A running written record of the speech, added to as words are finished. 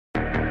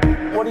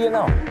What do you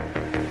know?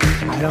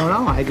 I don't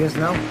know. I just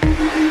know.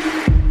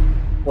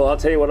 Well, I'll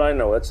tell you what I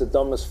know. It's the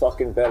dumbest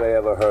fucking bet I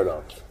ever heard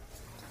of.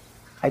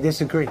 I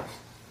disagree.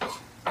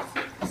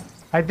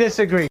 I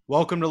disagree.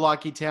 Welcome to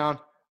Locky Town,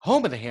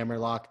 home of the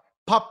Hammerlock,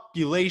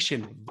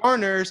 population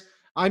Varners.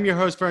 I'm your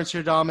host, Varner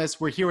III.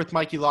 We're here with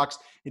Mikey Locks,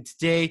 and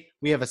today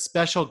we have a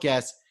special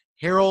guest,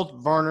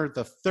 Harold Varner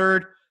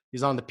III.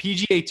 He's on the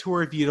PGA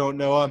Tour, if you don't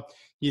know him.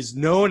 He's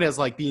known as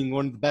like being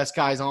one of the best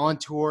guys on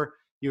tour.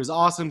 He was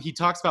awesome. He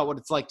talks about what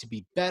it's like to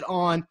be bet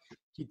on.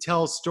 He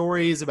tells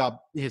stories about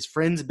his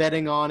friends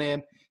betting on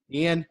him.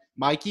 And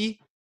Mikey,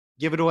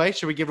 give it away.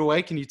 Should we give it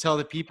away? Can you tell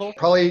the people?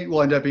 Probably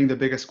will end up being the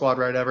biggest squad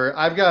ride ever.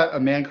 I've got a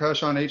man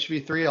crush on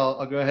HV3.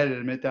 I'll go ahead and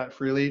admit that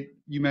freely.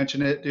 You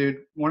mentioned it,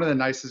 dude. One of the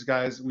nicest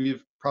guys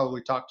we've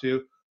probably talked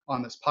to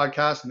on this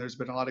podcast, and there's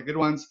been a lot of good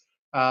ones.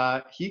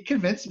 He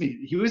convinced me.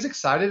 He was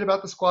excited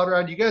about the squad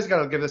ride. You guys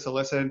got to give this a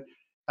listen.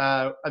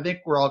 I think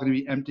we're all going to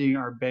be emptying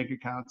our bank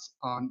accounts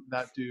on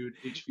that dude,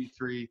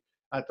 HV3,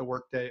 at the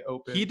Workday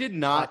Open. He did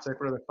not.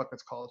 Whatever the fuck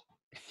it's called.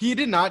 He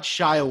did not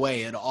shy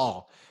away at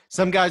all.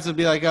 Some guys would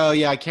be like, oh,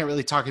 yeah, I can't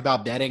really talk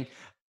about betting.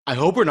 I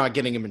hope we're not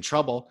getting him in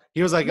trouble.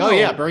 He was like, oh,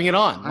 yeah, bring it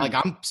on. Like,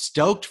 I'm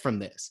stoked from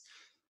this.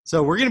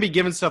 So we're going to be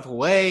giving stuff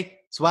away,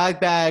 swag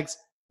bags.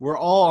 We're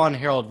all on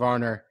Harold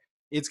Varner.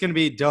 It's going to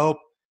be dope.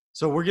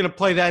 So we're going to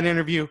play that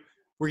interview.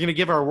 We're going to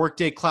give our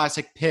Workday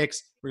Classic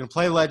picks. We're going to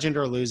play Legend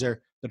or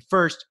Loser. But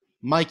first,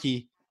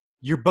 Mikey,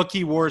 your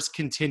bookie wars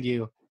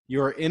continue.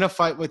 You're in a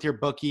fight with your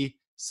bookie.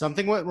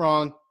 Something went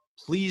wrong.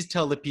 Please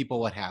tell the people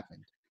what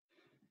happened.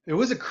 It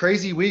was a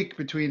crazy week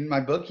between my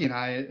bookie and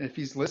I. If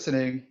he's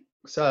listening,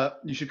 what's up?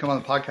 You should come on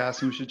the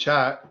podcast and we should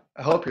chat.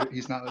 I hope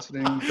he's not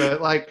listening.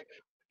 But like,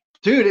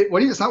 dude, it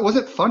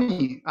wasn't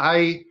funny.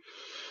 I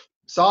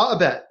saw a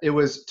bet. It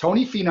was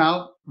Tony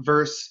Finau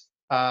versus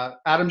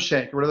Adam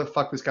Schenk, or whatever the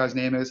fuck this guy's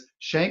name is.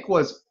 Schenk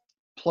was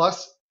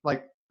plus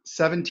like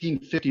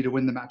 1750 to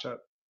win the matchup.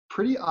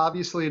 Pretty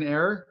obviously an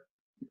error.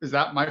 Is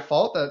that my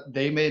fault that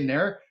they made an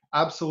error?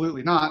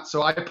 Absolutely not.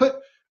 So I could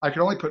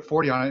only put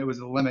 40 on it. It was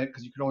the limit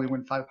because you could only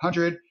win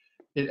 500.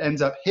 It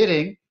ends up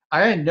hitting.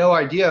 I had no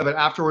idea, but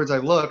afterwards I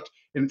looked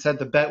and it said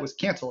the bet was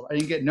canceled. I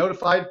didn't get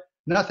notified,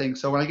 nothing.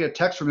 So when I get a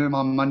text from him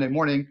on Monday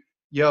morning,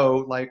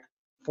 yo, like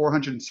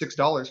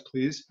 $406,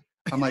 please.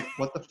 I'm like,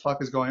 what the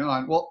fuck is going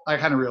on? Well, I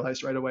kind of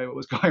realized right away what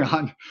was going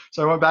on.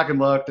 So I went back and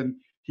looked, and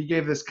he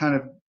gave this kind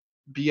of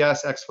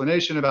BS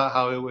explanation about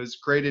how it was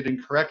graded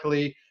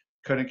incorrectly,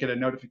 couldn't get a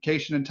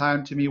notification in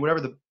time to me,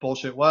 whatever the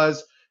bullshit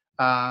was.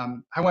 I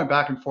went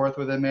back and forth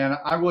with him, man.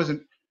 I was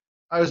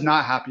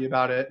not happy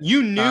about it.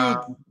 You knew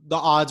the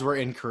odds were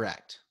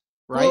incorrect,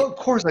 right? Well, of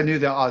course I knew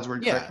the odds were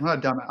incorrect. Yeah. I'm not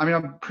a dumbass. I mean,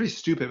 I'm pretty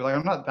stupid, but like,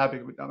 I'm not that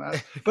big of a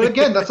dumbass. But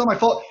again, that's not my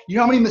fault. You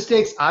know how many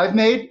mistakes I've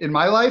made in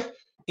my life?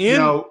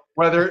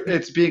 Whether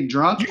it's being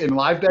drunk in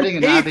live betting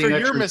and having an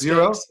extra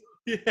zero.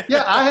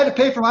 Yeah, I had to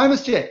pay for my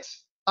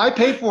mistakes. I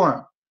paid for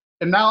them.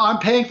 And now I'm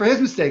paying for his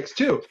mistakes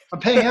too. I'm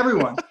paying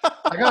everyone.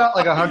 I got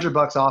like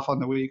 $100 off on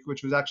the week,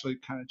 which was actually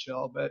kind of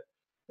chill, but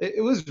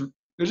it was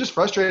just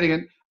frustrating.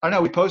 And I don't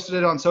know, we posted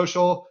it on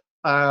social.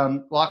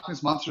 Loch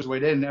Ness Monsters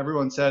weighed in and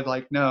everyone said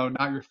like, no,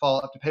 not your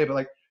fault, I have to pay. But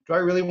like, do I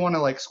really want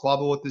to like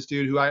squabble with this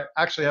dude who I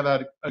actually have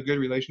had a good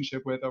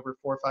relationship with over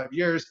 4 or 5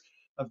 years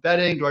of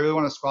betting? Do I really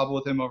want to squabble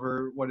with him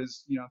over what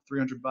is,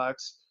 $300?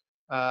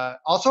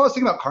 Also, I was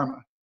thinking about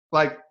karma.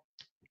 Like,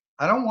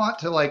 I don't want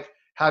to like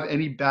have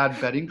any bad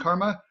betting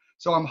karma.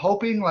 So I'm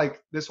hoping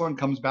like this one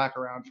comes back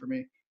around for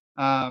me.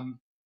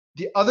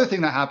 The other thing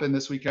that happened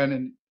this weekend,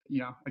 and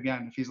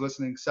again, if he's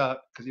listening,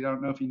 sup, because you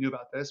don't know if he knew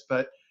about this,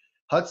 but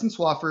Hudson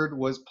Swafford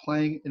was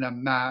playing in a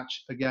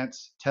match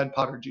against Ted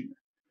Potter Jr.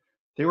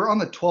 They were on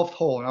the 12th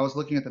hole, and I was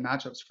looking at the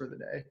matchups for the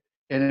day,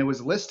 and it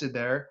was listed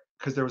there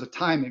because there was a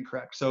time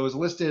incorrect. So it was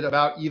listed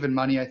about even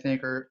money, I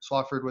think, or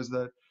Swafford was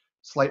the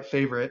slight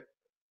favorite,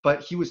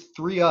 but he was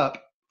 3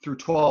 up through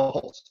 12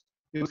 holes.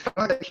 It was kind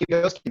of like the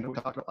Helios game that we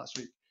talked about last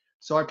week.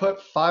 So I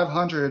put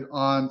 500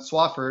 on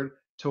Swafford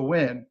to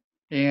win,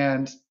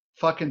 and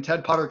fucking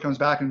Ted Potter comes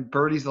back and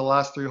birdies the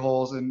last 3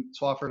 holes, and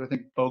Swafford, I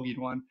think, bogeyed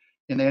one,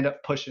 and they end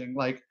up pushing.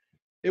 Like,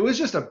 it was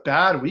just a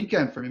bad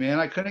weekend for me, man.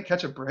 I couldn't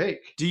catch a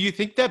break. Do you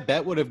think that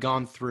bet would have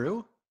gone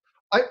through?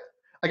 I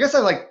guess I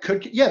like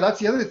could. Yeah, that's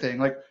the other thing.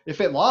 Like,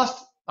 if it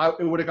lost,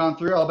 it would have gone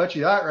through. I'll bet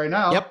you that right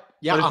now. Yep.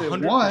 Yeah,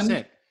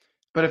 100%.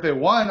 But if it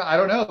won, I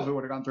don't know if it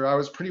would have gone through. I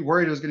was pretty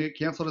worried it was going to get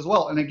canceled as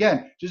well. And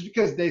again, just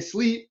because they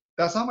sleep,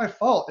 that's not my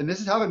fault. And this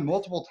has happened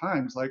multiple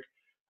times. Like,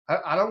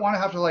 I don't want to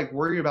have to like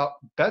worry about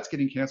bets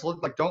getting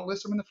canceled. Like, don't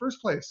list them in the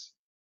first place.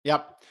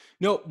 Yep.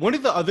 No, one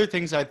of the other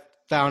things I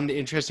found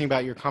interesting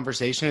about your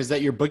conversation is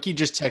that your bookie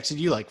just texted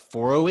you like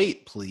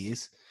 408,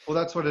 please. Well,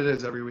 that's what it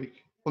is every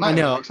week. Well, I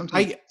know.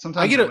 Sometimes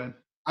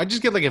I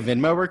just get like a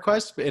Venmo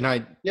request,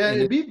 and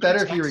it'd be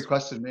better if you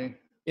requested me.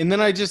 And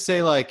then I just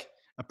say like,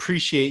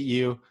 appreciate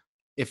you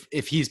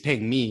if he's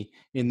paying me,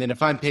 and then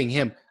if I'm paying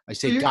him, I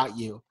say got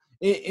you.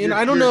 And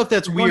I don't know if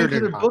that's weird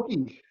or not.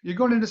 You're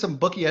going into some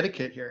bookie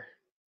etiquette here.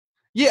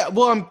 Yeah,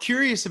 well, I'm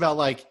curious about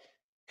like,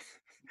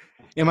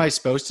 am I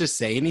supposed to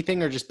say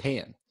anything or just pay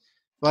him?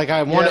 Like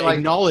I want to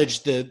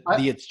acknowledge the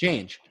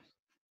exchange.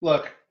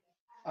 Look,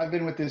 I've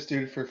been with this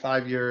dude for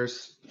 5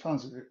 years.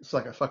 It's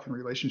like a fucking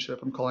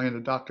relationship. I'm calling it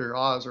a Dr.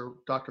 Oz or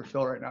Dr.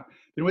 Phil right now.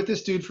 Been with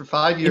this dude for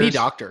 5 years. Any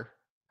doctor,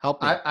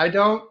 help me. I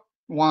don't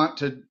want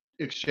to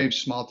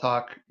exchange small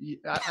talk.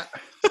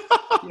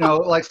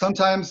 Like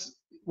sometimes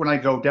when I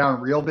go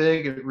down real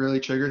big, it really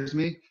triggers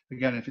me.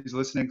 Again, if he's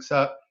listening,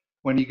 sup,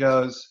 when he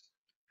goes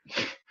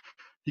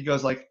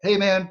like, "Hey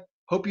man,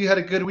 hope you had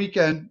a good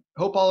weekend.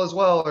 Hope all is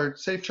well," or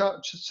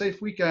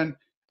safe weekend.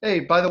 Hey,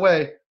 by the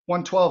way,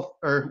 112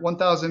 or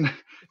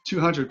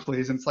 1,200,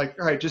 please. And it's like,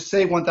 all right, just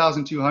say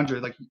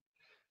 1,200. Like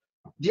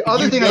the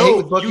other thing I hate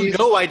with bookies.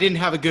 I didn't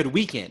have a good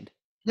weekend.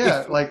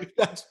 Yeah, like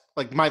that's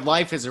like my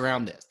life is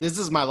around this. This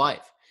is my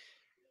life.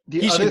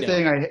 The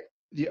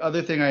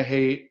other thing I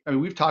hate. I mean,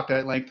 we've talked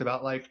at length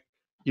about like,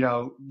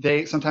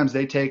 sometimes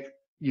they take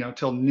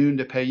till noon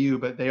to pay you,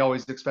 but they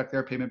always expect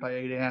their payment by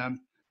 8 a.m.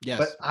 Yes.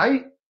 But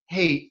I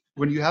hate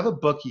when you have a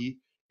bookie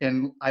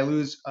and I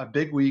lose a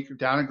big week,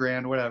 down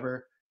 $1,000,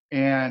 whatever,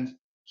 and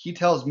he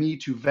tells me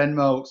to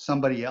Venmo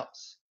somebody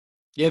else.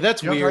 Yeah,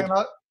 that's weird.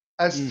 What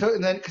I'm talking about?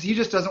 And then because he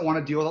just doesn't want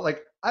to deal with it.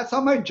 Like, that's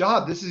not my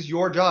job. This is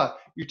your job.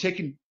 You're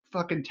taking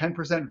fucking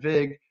 10%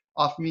 vig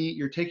off me.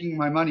 You're taking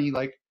my money.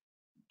 Like,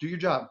 do your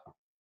job.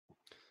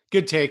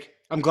 Good take.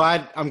 I'm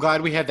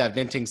glad we had that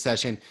venting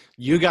session.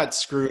 You got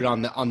screwed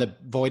on the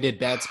voided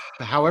bets.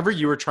 However,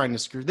 you were trying to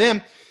screw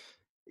them.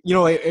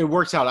 It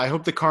works out. I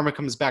hope the karma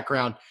comes back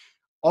around.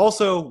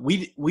 Also,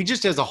 we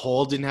just as a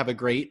whole didn't have a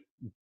great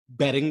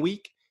betting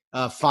week.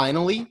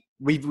 Finally,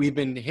 we've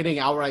been hitting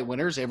outright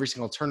winners every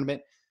single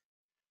tournament.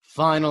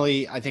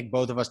 Finally, I think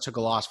both of us took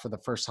a loss for the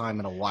first time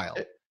in a while.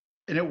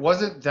 And it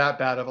wasn't that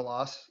bad of a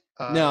loss.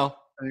 No.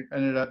 I think I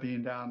ended up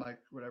being down like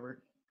whatever,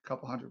 a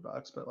couple $100,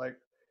 but like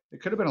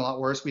it could have been a lot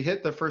worse. We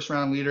hit the first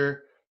round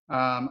leader.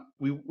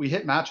 We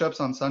hit matchups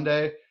on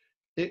Sunday.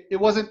 It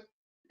wasn't.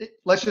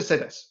 Let's just say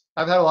this: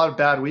 I've had a lot of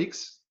bad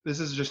weeks.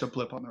 This is just a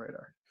blip on the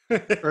radar.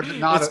 Or is it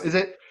not?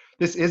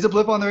 This is a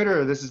blip on the radar,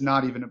 or this is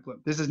not even a blip?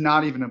 This is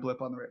not even a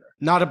blip on the radar.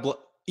 Not a blip.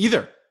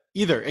 Either.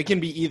 It can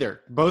be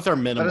either. Both are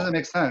minimal. That doesn't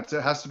make sense.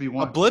 It has to be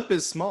one. A blip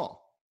is small.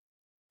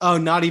 Oh,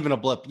 not even a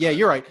blip. Yeah,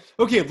 you're right.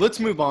 Okay, let's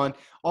move on.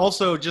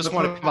 Also, just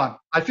want to move on.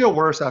 I feel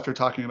worse after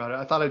talking about it.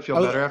 I thought I'd feel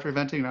better after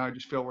venting. Now I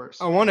just feel worse.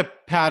 I want to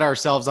pat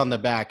ourselves on the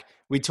back.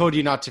 We told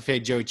you not to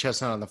fade Joey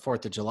Chestnut on the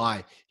 4th of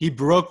July. He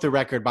broke the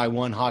record by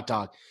one hot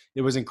dog.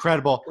 It was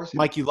incredible.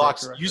 Mikey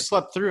Locks, you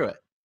slept through it.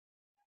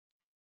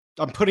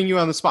 I'm putting you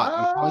on the spot.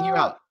 I'm calling you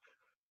out.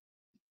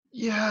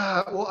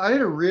 Yeah, well, I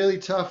had a really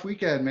tough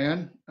weekend,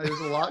 man. There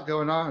was a lot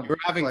going on. You were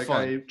having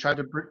fun.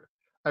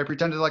 I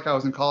pretended like I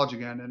was in college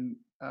again, and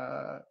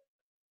I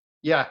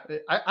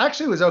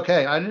actually was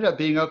okay. I ended up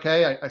being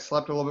okay. I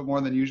slept a little bit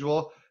more than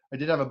usual. I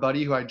did have a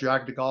buddy who I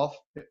dragged to golf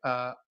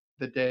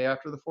the day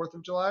after the 4th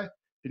of July,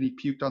 and he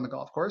puked on the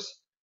golf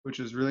course, which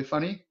was really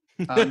funny.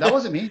 That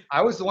wasn't me.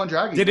 I was the one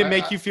dragging. Did it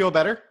make you feel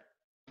better?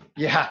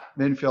 Yeah,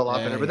 made me feel a lot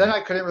better. But then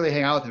I couldn't really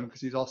hang out with him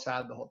because he was all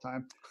sad the whole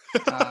time.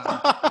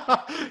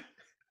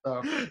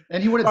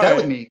 And he wouldn't bet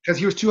with me because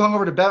he was too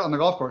hungover to bet on the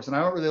golf course. And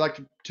I don't really like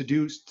to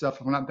do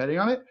stuff if I'm not betting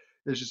on it.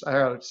 It's just I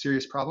had a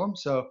serious problem.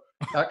 So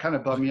that kind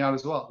of bummed me out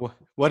as well.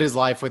 What is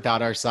life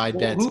without our side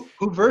bets?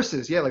 Who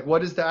versus? Yeah, like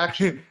what is the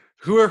action?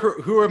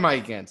 Who am I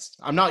against?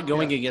 I'm not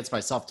going against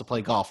myself to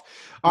play golf.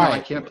 All right. I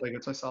can't play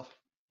against myself.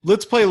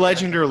 Let's play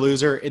legend or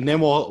loser, and then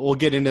we'll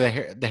get into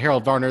the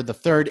Harold Varner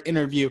III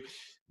interview.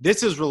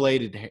 This is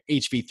related to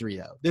HV3,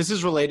 though. This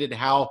is related to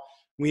how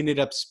we ended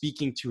up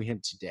speaking to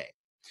him today.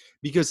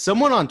 Because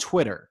someone on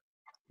Twitter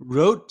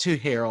wrote to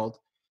Harold,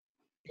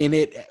 and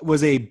it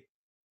was a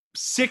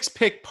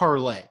 6-pick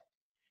parlay.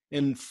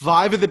 And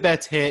 5 of the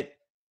bets hit.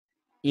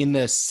 In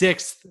the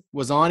 6th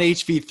was on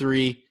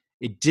HV3.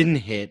 It didn't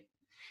hit.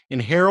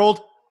 And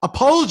Harold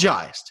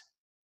apologized.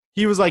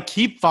 He was like,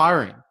 keep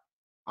firing.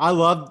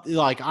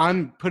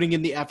 I'm putting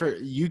in the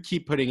effort. You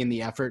keep putting in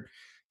the effort.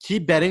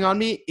 Keep betting on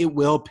me. It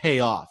will pay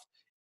off.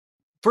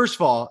 First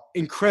of all,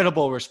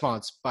 incredible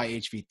response by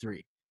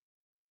HV3.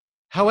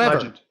 However,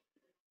 Legend.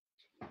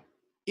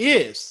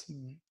 Is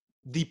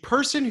the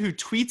person who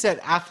tweets at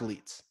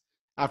athletes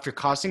after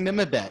costing them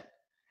a bet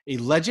a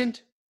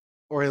legend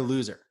or a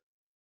loser?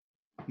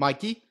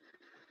 Mikey,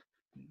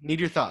 need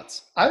your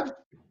thoughts.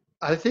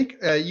 I think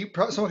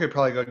someone could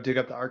probably go dig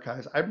up the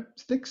archives. I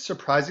think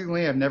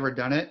surprisingly, I've never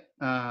done it.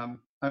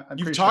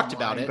 You've talked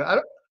about it. But I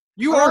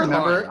don't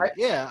remember.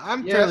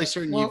 I'm fairly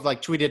certain you've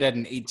tweeted at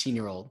an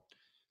 18-year-old.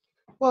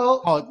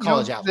 Well,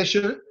 college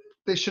athlete.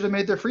 They should have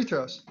made their free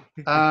throws.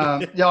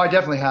 Yeah, I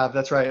definitely have.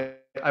 That's right.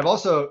 I've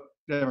also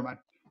never mind.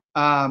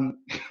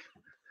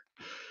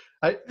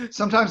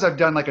 Sometimes I've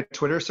done like a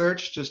Twitter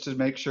search just to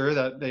make sure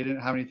that they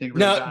didn't have anything.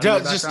 Really bad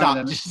in the just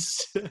background.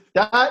 stop.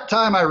 That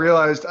time I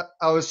realized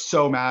I was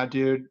so mad,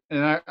 dude,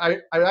 and I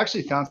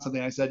actually found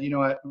something. I said, you know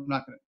what, I'm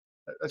not gonna.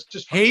 That's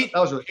just hate. That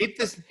was really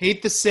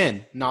hate the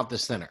sin, not the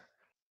sinner.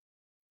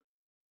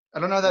 I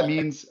don't know what that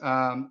means.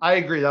 I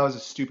agree. That was a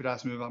stupid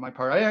ass move on my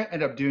part. I didn't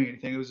end up doing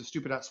anything. It was a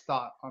stupid ass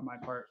thought on my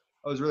part.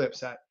 I was really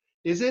upset.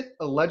 Is it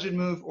a legend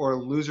move or a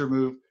loser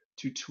move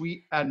to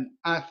tweet at an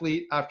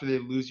athlete after they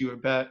lose you a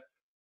bet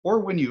or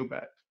win you a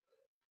bet?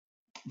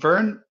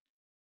 Vern,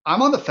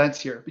 I'm on the fence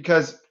here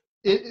because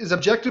it is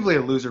objectively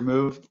a loser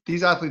move.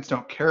 These athletes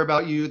don't care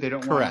about you. They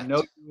don't want to know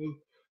Correct.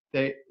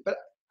 you. But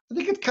I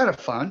think it's kind of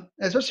fun,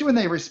 especially when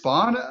they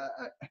respond. I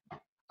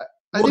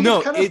Well, think it's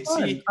no, kind of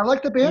fun. I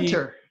like the see,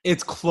 banter.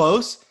 it's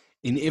close.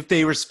 And if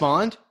they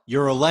respond,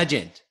 you're a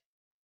legend.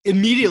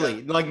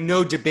 Immediately, like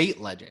no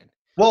debate legend.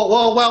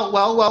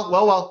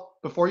 Well.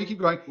 Before you keep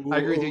going, I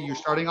agree with you. You're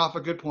starting off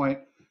a good point.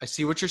 I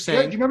see what you're Do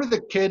saying. you remember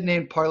the kid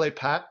named Parlay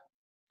Pat?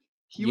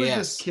 He was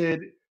this Yes.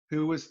 kid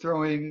who was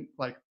throwing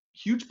like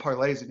huge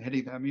parlays and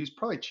hitting them. He was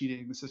probably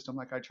cheating the system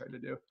like I tried to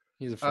do.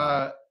 He's a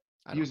fraud.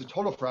 He was a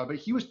total fraud, but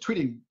he was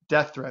tweeting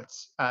death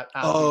threats at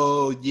athletes.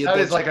 Oh, yeah. That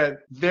is like a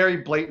very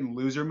blatant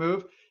loser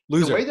move.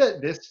 Loser. The way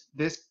that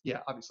this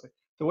yeah, obviously.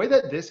 The way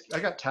that this I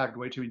got tagged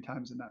way too many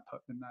times in that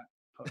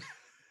post.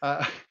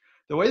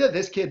 The way that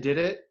this kid did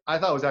it, I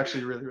thought was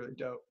actually really, really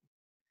dope.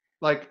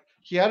 Like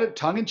he had it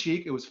tongue in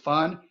cheek. It was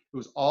fun. It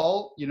was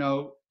all,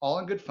 all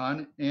in good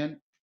fun. And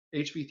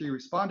HV3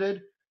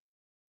 responded.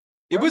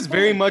 It was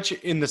very much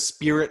in the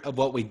spirit of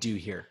what we do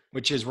here,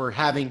 which is we're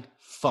having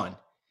fun.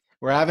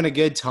 We're having a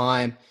good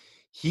time.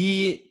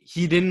 He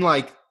didn't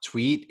like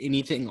tweet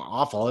anything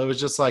awful. It was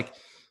just like,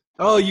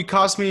 oh, you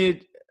cost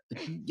me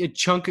a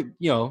chunk of,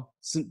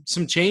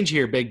 some change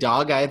here, big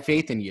dog. I had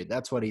faith in you.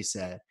 That's what he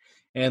said.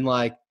 And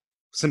like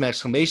some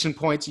exclamation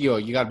points.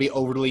 You got to be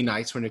overly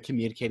nice when you're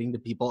communicating to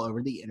people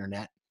over the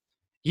internet.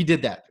 He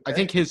did that. Okay. I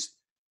think his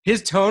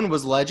tone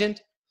was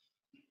legend.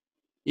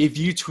 If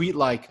you tweet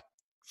like,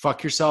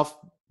 fuck yourself,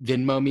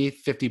 Venmo me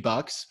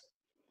 $50.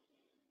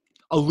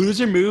 A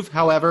loser move,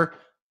 however,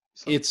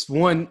 it's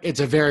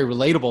a very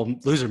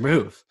relatable loser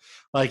move.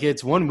 Like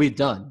it's one we've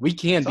done. We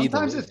can be the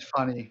Sometimes it's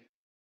funny.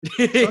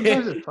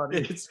 Sometimes it's funny.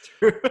 It's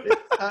true.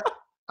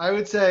 I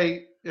would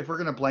say if we're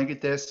going to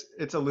blanket this,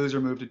 it's a loser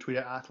move to tweet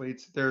at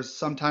athletes. There's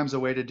sometimes a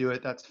way to do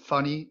it that's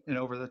funny and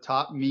over the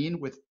top, mean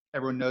with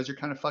everyone knows you're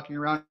kind of fucking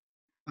around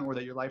or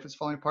that your life is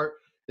falling apart.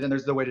 And then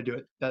there's the way to do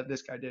it that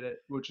this guy did it,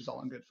 which is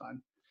all in good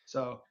fun.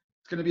 So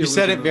it's going to be. You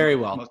said it very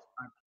well.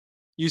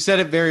 You said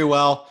it very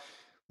well.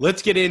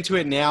 Let's get into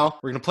it now.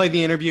 We're going to play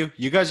the interview.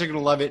 You guys are going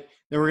to love it.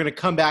 Then we're going to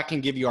come back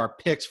and give you our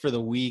picks for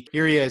the week.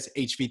 Here he is,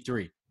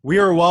 HV3. We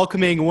are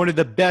welcoming one of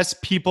the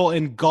best people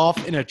in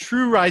golf and a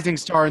true rising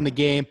star in the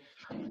game.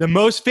 The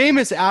most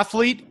famous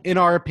athlete, in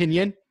our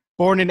opinion,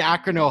 born in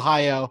Akron,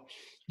 Ohio.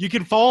 You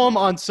can follow him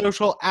on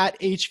social at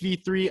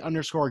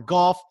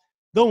HV3_golf.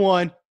 The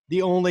one,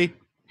 the only,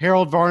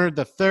 Harold Varner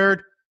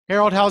III.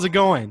 Harold, how's it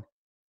going?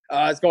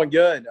 It's going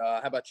good.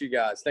 How about you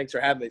guys? Thanks for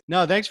having me.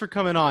 No, thanks for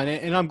coming on.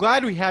 And I'm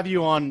glad we have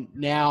you on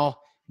now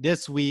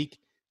this week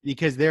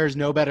because there's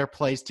no better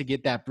place to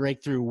get that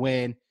breakthrough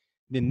win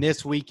than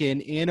this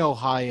weekend in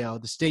Ohio,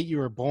 the state you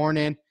were born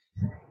in.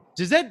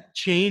 Does that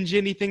change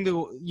anything,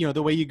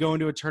 the way you go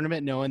into a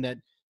tournament knowing that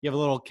you have a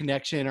little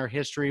connection or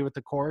history with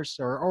the course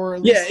or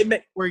at least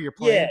where you're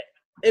playing?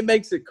 Yeah, it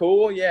makes it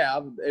cool. Yeah,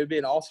 it would be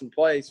an awesome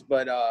place,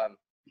 but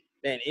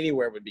man,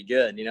 anywhere would be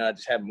good. I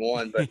just haven't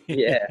won, but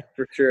yeah,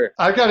 for sure.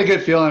 I've got a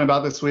good feeling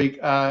about this week.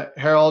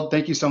 Harold,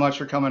 thank you so much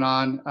for coming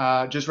on.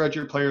 Just read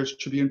your Players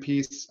Tribune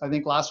piece, I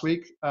think last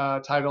week,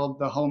 titled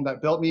The Home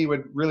That Built Me.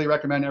 Would really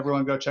recommend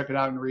everyone go check it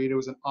out and read. It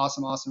was an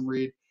awesome, awesome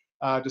read,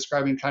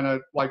 describing kind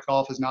of why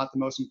golf is not the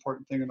most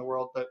important thing in the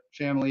world, but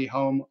family,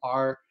 home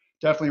are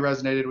definitely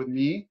resonated with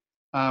me.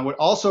 What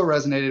also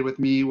resonated with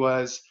me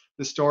was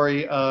the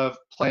story of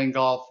playing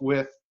golf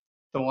with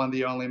the one,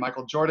 the only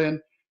Michael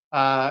Jordan.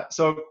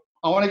 So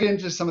I want to get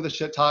into some of the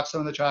shit talk,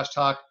 some of the trash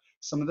talk,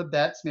 some of the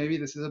bets. Maybe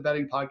this is a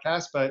betting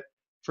podcast, but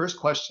first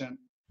question,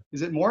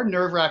 is it more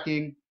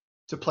nerve-wracking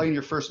to play in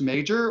your first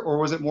major, or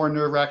was it more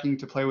nerve-wracking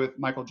to play with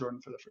Michael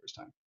Jordan for the first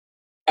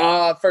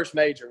time? First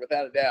major,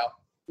 without a doubt.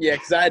 Yeah,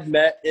 because I had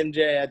met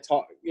MJ, I'd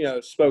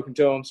spoken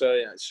to him, so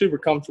yeah, super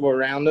comfortable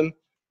around him.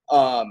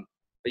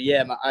 But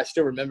yeah, I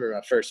still remember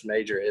my first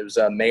major. It was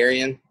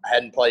Marion. I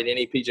hadn't played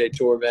any PGA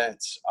Tour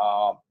events.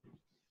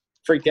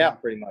 Freaked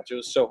out pretty much. It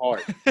was so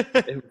hard.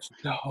 It was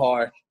so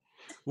hard.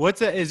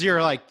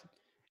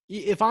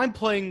 If I'm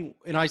playing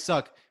and I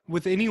suck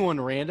with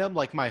anyone random,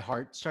 like my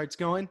heart starts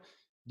going,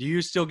 do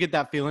you still get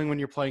that feeling when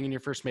you're playing in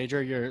your first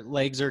major? Your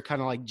legs are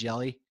kind of like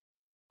jelly?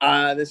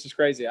 This is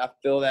crazy. I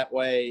feel that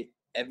way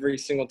every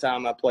single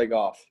time I play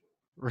golf.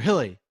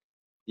 Really?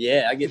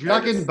 Yeah. I get. If you're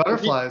not getting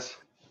butterflies.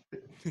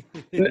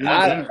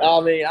 I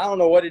don't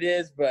know what it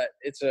is, but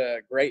it's a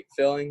great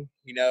feeling.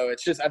 I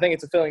think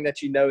it's a feeling that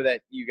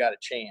that you got a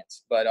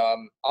chance. But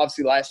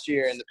obviously last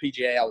year in the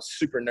PGA, I was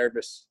super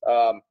nervous.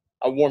 I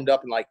warmed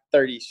up in like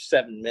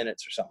 37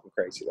 minutes or something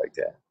crazy like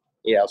that.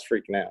 Yeah, I was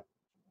freaking out.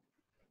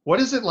 What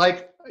is it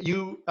like?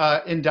 You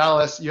in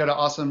Dallas, you had an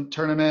awesome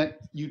tournament.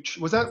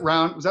 Was that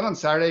on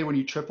Saturday when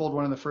you tripled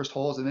one of the first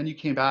holes, and then you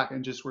came back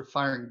and just were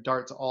firing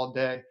darts all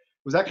day?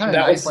 Was that kind of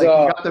nice? You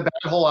got the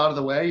bad hole out of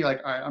the way. You're like,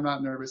 all right, I'm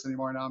not nervous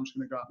anymore. Now I'm just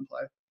going to go out and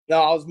play. No,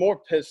 I was more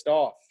pissed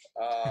off.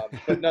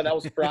 But no, that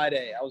was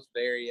Friday. I was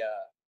very,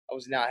 I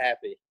was not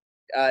happy.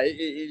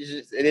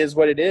 It is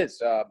what it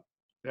is.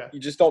 Yeah. You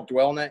just don't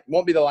dwell on that. It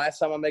won't be the last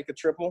time I make a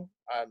triple.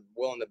 I'm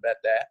willing to bet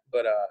that,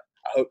 but I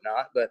hope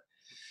not. But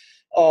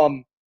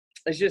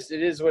it's just,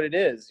 it is what it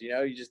is. You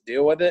know, you just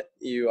deal with it.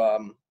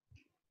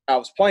 I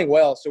was playing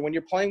well. So when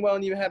you're playing well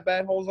and you have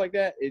bad holes like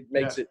that, it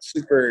makes it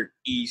super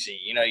easy.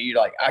 You know, you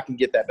like, I can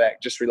get that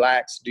back. Just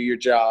relax, do your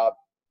job,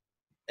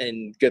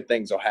 and good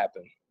things will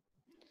happen.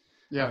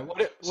 Yeah. Right,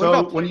 what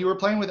so when you were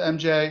playing with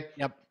MJ,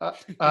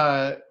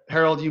 Yep.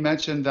 Harold, you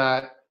mentioned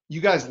that you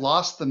guys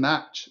lost the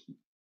match.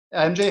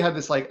 MJ had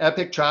this like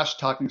epic trash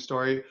talking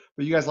story,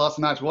 but you guys lost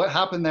the match. What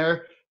happened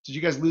there? Did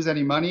you guys lose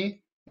any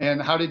money?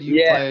 And how did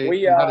you play?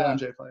 And how did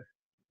MJ play?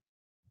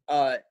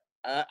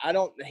 I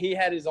don't. He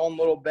had his own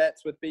little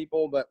bets with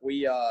people, but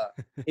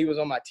he was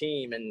on my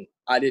team, and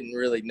I didn't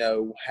really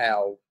know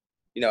how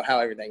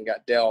everything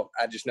got dealt.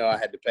 I just know I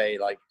had to pay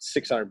like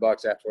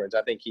 $600 afterwards.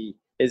 I think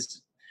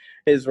his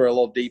were a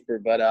little deeper,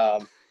 but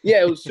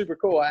yeah, it was super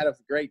cool. I had a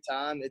great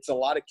time. It's a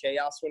lot of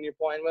chaos when you're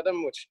playing with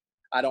him, which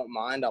I don't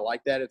mind. I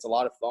like that. It's a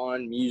lot of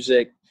fun,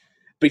 music.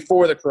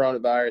 Before the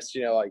coronavirus,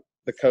 you know, like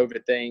the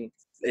COVID thing,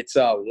 it's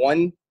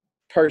one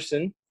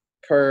person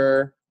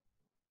per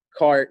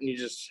cart, and you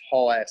just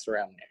haul ass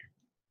around there.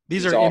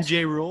 These are awesome.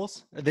 MJ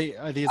rules? Are these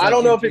I like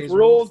don't know MJ's if it's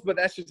rules, but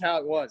that's just how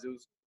it was.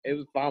 It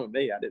was fine with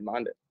me. I didn't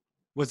mind it.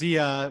 Was he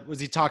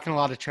talking a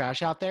lot of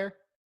trash out there?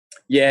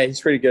 Yeah, he's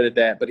pretty good at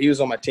that, but he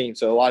was on my team,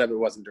 so a lot of it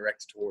wasn't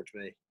directed towards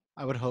me.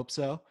 I would hope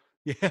so.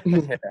 Yeah.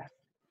 Yeah.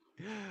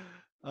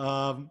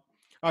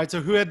 All right,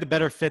 so who had the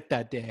better fit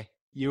that day?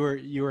 You or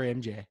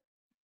MJ?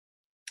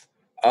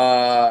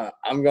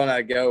 I'm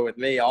gonna go with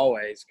me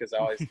always, because I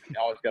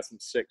always got some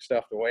sick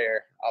stuff to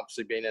wear.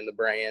 Obviously, being in the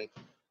brand,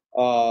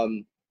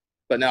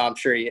 but no, I'm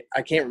sure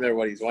I can't remember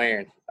what he's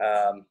wearing,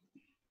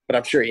 but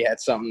I'm sure he had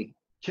something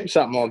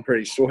on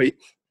pretty sweet.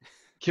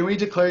 Can we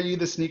declare you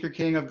the sneaker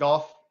king of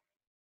golf?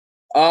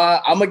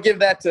 I'm gonna give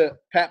that to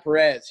Pat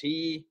Perez.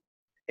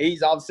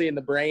 He's obviously in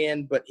the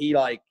brand, but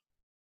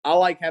I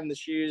like having the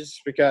shoes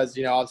because,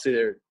 you know, obviously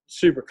they're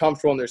super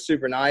comfortable and they're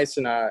super nice,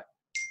 and I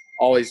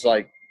always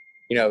I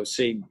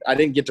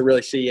didn't get to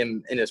really see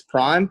him in his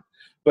prime,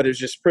 but it was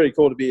just pretty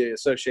cool to be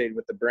associated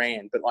with the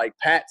brand. But like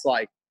Pat's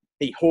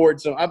he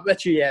hoards them. I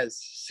bet you he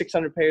has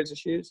 600 pairs of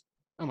shoes.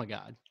 Oh my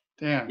God.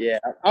 Damn. Yeah,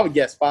 I would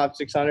guess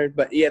 500-600.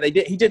 But yeah,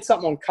 he did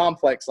something on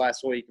Complex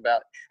last week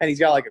and he's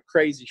got like a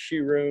crazy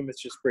shoe room.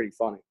 It's just pretty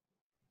funny.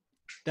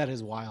 That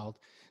is wild.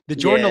 The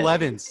Jordan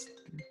 11s.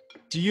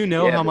 Do you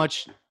know how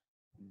much,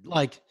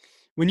 like,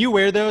 when you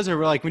wear those or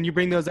like when you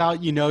bring those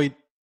out, you know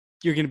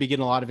you're going to be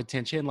getting a lot of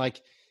attention? Like,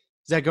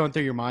 is that going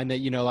through your mind that,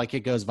 you know, like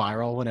it goes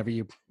viral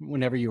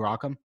whenever you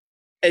rock them?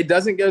 It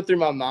doesn't go through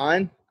my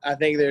mind. I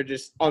think they're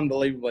just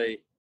unbelievably.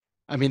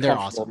 I mean, they're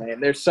awesome, man.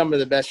 They're some of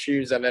the best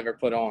shoes I've ever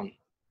put on,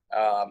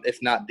 if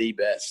not the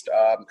best.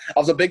 I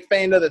was a big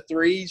fan of the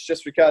 3s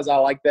just because I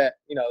like that,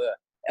 you know, the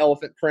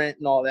elephant print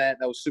and all that.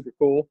 That was super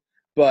cool.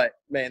 But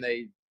man,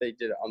 they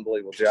did an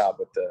unbelievable job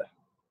with the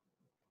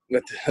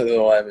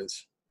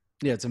 11s.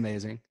 Yeah, it's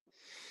amazing.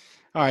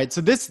 All right, so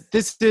this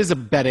is a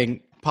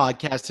betting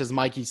podcast, as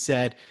Mikey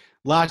said.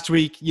 Last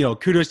week, you know,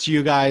 kudos to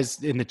you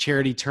guys in the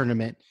charity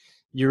tournament.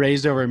 You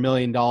raised over $1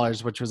 million,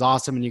 which was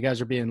awesome, and you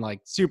guys are being like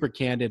super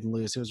candid and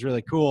loose. It was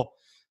really cool.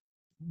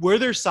 Were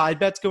there side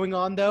bets going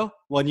on though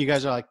when you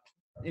guys are like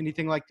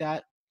anything like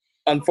that?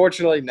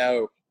 Unfortunately,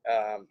 no.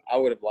 I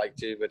would have liked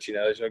to, but you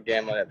know, there's no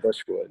gambling at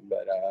Bushwood.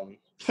 But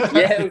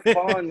yeah, it was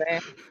fun,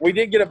 man. We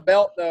did get a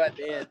belt though at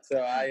the end,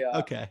 so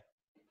okay.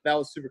 That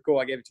was super cool.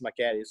 I gave it to my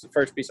caddy. It's the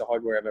first piece of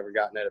hardware I've ever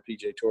gotten at a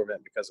PGA Tour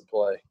event because of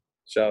play.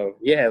 So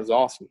yeah, it was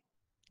awesome.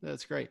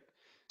 That's great.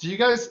 Do you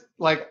guys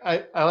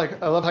I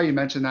love how you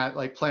mentioned that,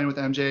 like playing with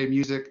MJ,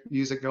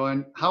 music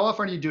going. How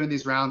often are you doing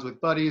these rounds with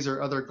buddies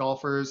or other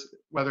golfers,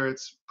 whether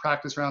it's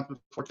practice rounds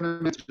before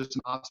tournaments or just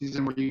an off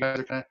season where you guys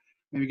are kind of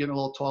maybe getting a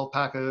little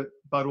 12-pack of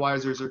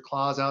Budweisers or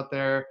Claws out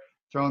there,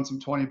 throwing some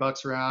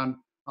 $20 around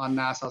on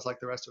Nassau's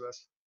like the rest of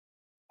us?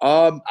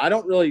 I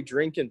don't really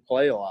drink and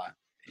play a lot,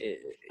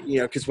 you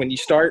know, because when you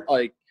start,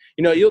 like,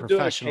 you know, you'll do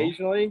it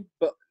occasionally,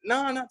 but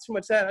no, not so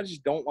much that. I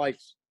just don't like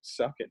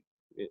sucking.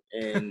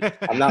 And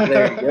I'm not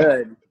very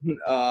good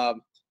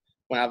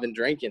when I've been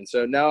drinking.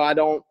 So no, I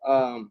don't.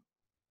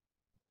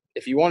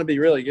 If you want to be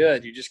really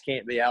good, you just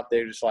can't be out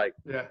there just like.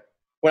 Yeah.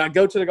 When I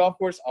go to the golf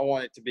course, I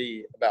want it to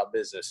be about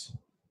business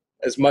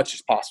as much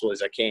as possible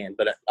as I can.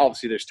 But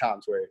obviously, there's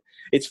times where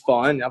it's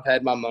fun. I've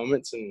had my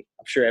moments, and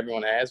I'm sure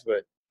everyone has.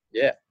 But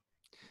yeah.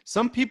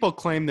 Some people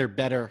claim they're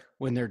better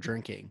when they're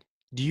drinking.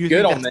 Do you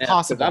Good think that's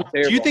possible?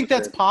 Do you think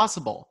that's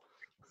possible?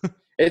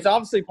 It's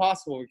obviously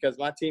possible because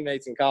my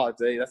teammates in college,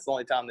 that's the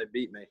only time they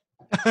beat me.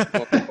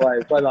 Play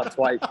about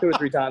twice, 2 or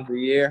 3 times a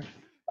year.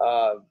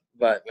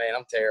 But man,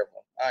 I'm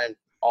terrible. I'm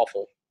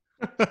awful.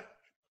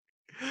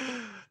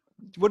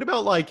 What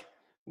about like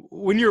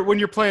when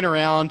you're playing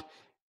around,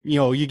 you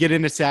know, you get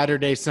into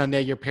Saturday,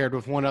 Sunday, you're paired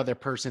with one other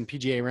person,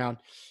 PGA round.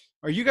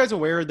 Are you guys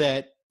aware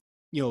that,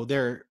 you know,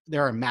 there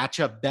are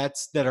matchup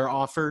bets that are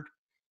offered?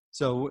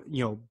 So,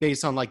 you know,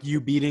 based on like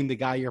you beating the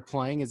guy you're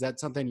playing, is that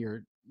something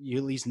you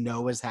at least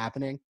know is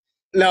happening?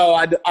 No,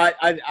 I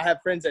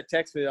have friends that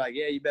text me like,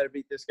 yeah, you better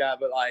beat this guy.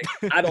 But, like,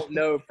 I don't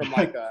know from,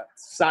 like, a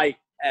site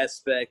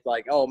aspect,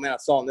 like, oh, man, I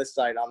saw on this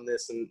site I'm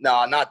this. And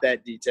no, not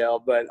that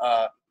detailed. But,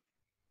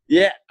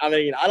 yeah, I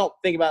mean, I don't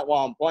think about it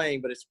while I'm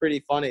playing, but it's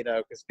pretty funny,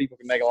 though, because people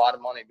can make a lot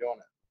of money doing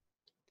it.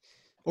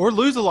 Or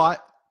lose a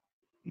lot.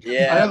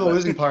 Yeah. I know the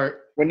losing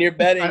part. When you're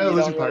betting, I know the you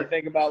losing don't really part.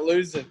 think about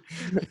losing.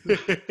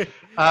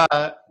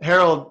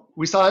 Harold,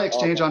 we saw an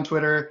exchange on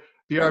Twitter.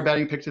 BR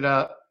Betting picked it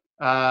up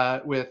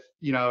with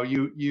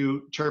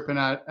you chirping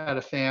at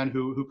a fan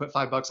who put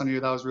 $5 on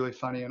you. That was really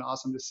funny and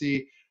awesome to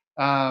see.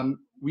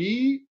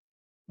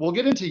 We'll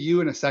get into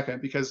you in a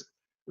second because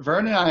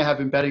Vern and I have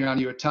been betting on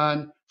you a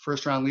ton.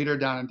 First round leader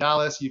down in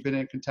Dallas. You've been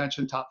in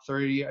contention, top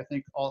 30, I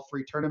think, all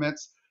 3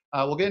 tournaments.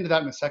 We'll get into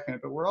that in a second,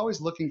 but we're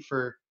always looking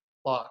for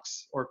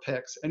locks or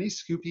picks. Any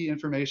scoopy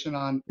information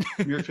on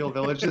Muirfield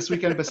Village this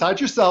weekend besides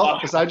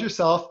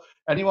yourself?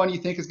 Anyone you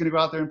think is going to go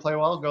out there and play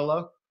well? Go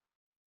low.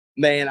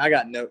 Man,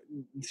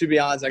 to be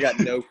honest, I got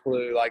no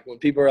clue. Like when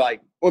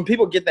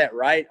people get that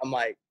right, I'm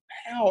like,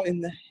 how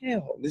in the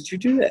hell did you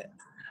do that?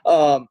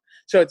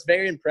 So it's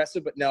very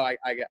impressive, but no,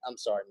 I'm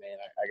sorry, man.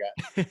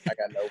 I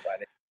got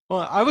nobody.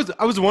 Well,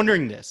 I was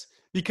wondering this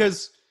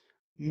because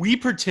we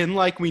pretend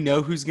like we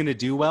know who's going to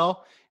do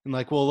well, and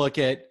like we'll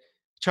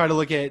try to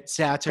look at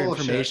stats or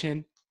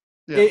information.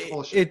 Yeah,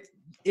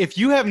 if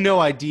you have no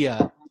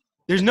idea,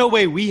 there's no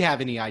way we have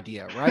any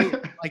idea, right?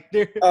 Like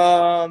there.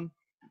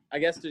 I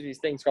guess there's these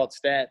things called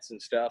stats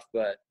and stuff,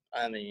 but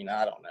I mean,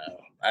 I don't know.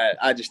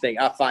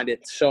 I find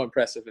it so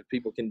impressive if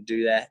people can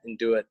do that and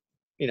do it,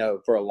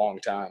 for a long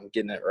time,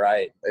 getting it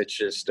right. It's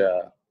just,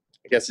 I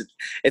guess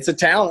it's a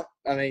talent.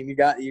 I mean, you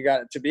got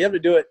to be able to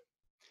do it.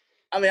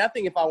 I mean, I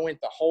think if I went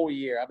the whole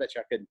year, I bet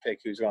you I couldn't pick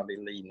who's going to be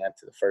leading up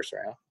to the first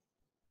round.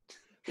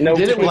 No,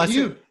 did it with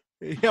you?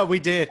 Yeah, we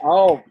did.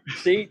 Oh,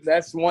 see,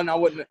 that's one I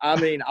wouldn't. I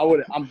mean,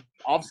 I'm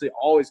obviously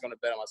always going to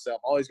bet on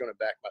myself, always going to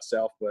back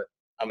myself, but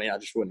I mean, I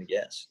just wouldn't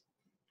guess.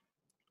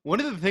 One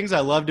of the things I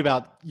loved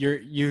about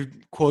you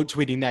quote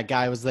tweeting that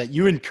guy was that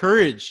you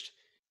encouraged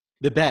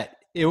the bet.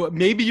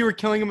 Maybe you were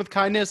killing him with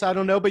kindness. I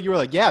don't know, but you were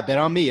like, "Yeah, bet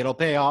on me; it'll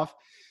pay off."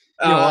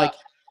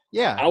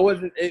 Yeah. I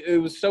wasn't. It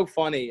was so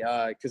funny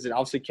because it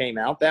obviously came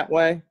out that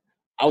way.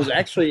 I was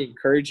actually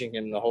encouraging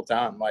him the whole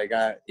time,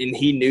 and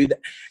he knew that.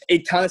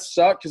 It kind of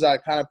sucked because I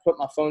kind of put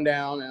my phone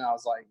down and I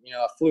was like,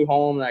 I flew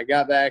home and I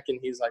got back and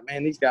he's like,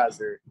 "Man, these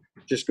guys are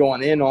just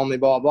going in on me."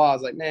 Blah blah. I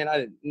was like, "Man, I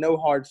didn't no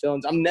hard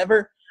feelings.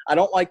 I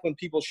don't like when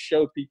people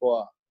show people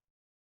up."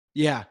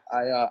 Yeah.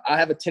 I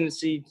have a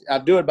tendency – I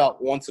do it about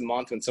once a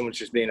month when someone's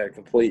just being a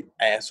complete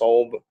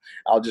asshole, but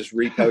I'll just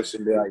repost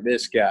and be like,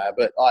 this guy.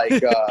 But,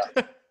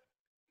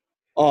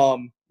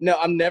 no,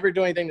 I'm never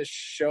doing anything to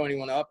show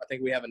anyone up. I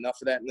think we have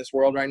enough of that in this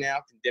world right now,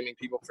 condemning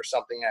people for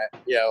something that,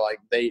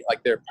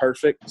 they're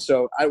perfect.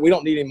 So we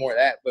don't need any more of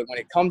that. But when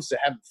it comes to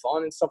having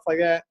fun and stuff like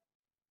that,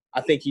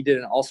 I think he did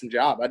an awesome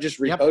job. I just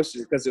reposted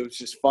it because it was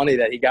just funny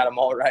that he got them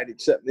all right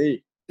except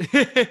me.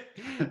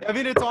 I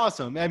mean, it's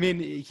awesome. I mean,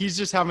 he's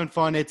just having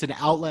fun. It's an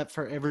outlet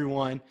for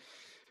everyone.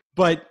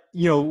 But,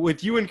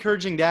 with you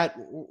encouraging that,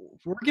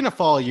 we're going to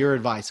follow your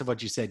advice of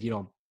what you said.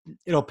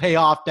 It'll pay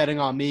off betting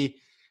on me.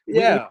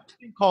 Yeah.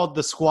 It's called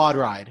the squad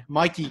ride.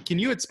 Mikey, can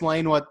you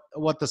explain what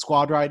the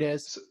squad ride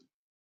is?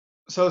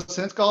 So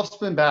since golf's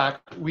been back,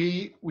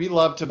 we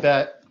love to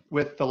bet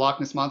with the Loch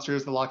Ness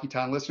Monsters, the Locky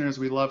Town listeners.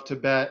 We love to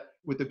bet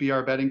with the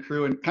BR betting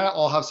crew and kind of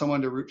all have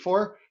someone to root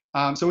for.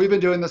 So we've been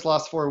doing this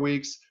last 4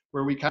 weeks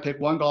where we kind of pick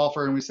one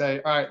golfer and we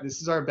say, all right,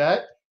 this is our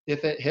bet.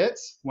 If it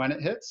hits, when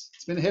it hits,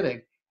 it's been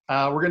hitting.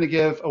 We're going to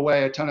give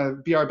away a ton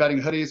of BR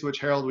betting hoodies, which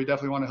Harold, we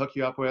definitely want to hook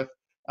you up with.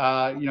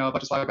 A bunch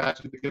of swag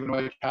bags, we've been giving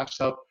away cash.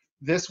 So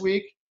this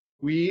week,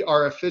 we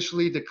are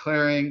officially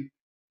declaring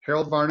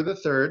Harold Varner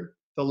III,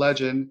 the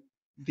legend,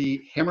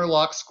 the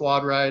Hammerlock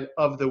Squad Ride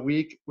of the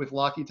week with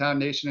Locky Town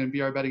Nation and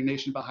BR Betting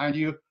Nation behind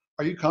you.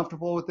 Are you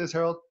comfortable with this,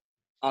 Harold?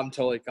 I'm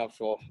totally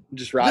comfortable.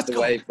 Just ride the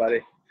wave,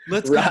 buddy.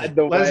 Let's ride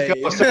the wave.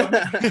 Let's go.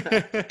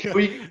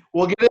 So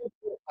we'll get into,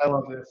 I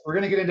love this. We're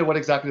going to get into what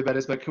exactly the bet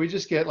is, but can we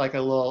just get like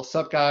a little,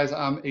 sup guys,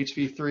 I'm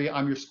HV3,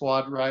 I'm your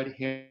Squad Ride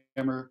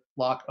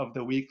Hammerlock of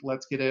the week.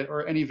 Let's get it,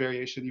 or any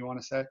variation you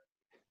want to say.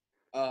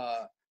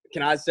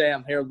 Can I say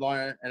I'm Harold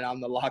Varner and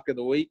I'm the lock of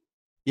the week?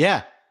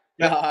 Yeah.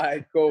 All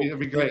right, cool. That'd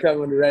be great. Tell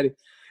me when you're ready.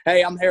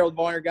 Hey, I'm Harold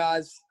Varner,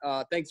 guys.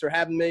 Thanks for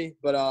having me,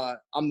 but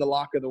I'm the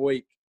lock of the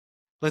week.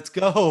 Let's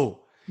go.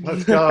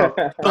 Let's go.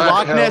 The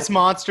Loch Ness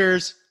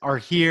Monsters are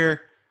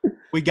here.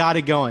 We got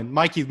it going.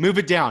 Mikey, move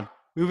it down.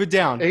 Move it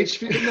down.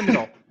 HV in the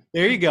middle.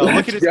 There you go.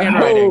 Look at his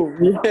handwriting.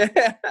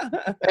 Yeah.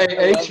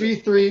 Hey,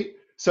 HV3.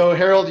 So,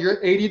 Harold,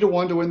 you're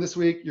 80-1 to win this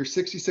week. You're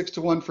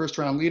 66-1 first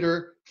round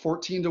leader,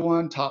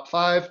 14-1 top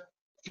 5,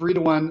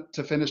 3-1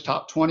 to finish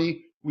top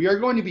 20. We are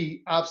going to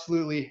be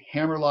absolutely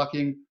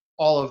hammerlocking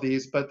all of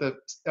these, but the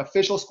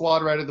official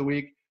squad ride of the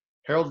week,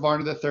 Harold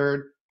Varner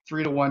III,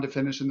 3-1 to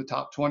finish in the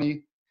top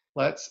 20.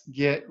 Let's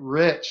get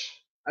rich.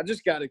 I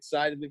just got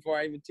excited before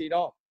I even teed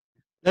off.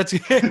 That's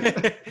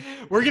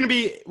we're gonna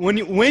be when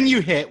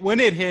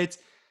it hits.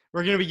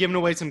 we're going to be giving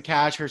away some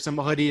cash or some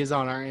hoodies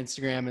on our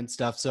Instagram and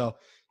stuff. So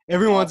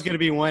everyone's going to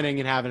be winning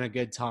and having a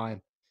good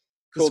time.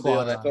 Cool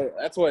deal.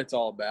 That's what it's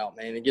all about,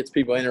 man. It gets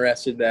people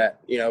interested that,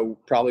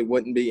 probably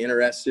wouldn't be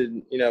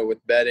interested,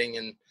 with betting,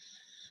 and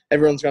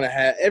everyone's going to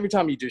have, every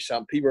time you do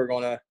something, people are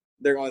going to,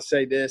 they're going to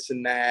say this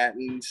and that,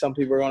 and some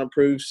people are going to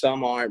approve,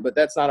 some aren't, but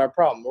that's not our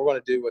problem. We're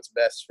going to do what's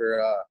best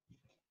for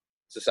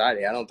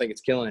society. I don't think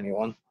it's killing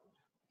anyone.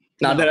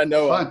 Not that I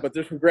know of, but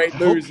there's some great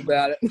news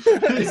about it.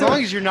 As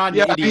long as you're not an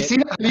idiot.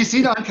 Have you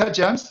seen Uncut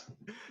Gems?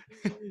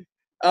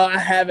 I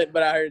haven't,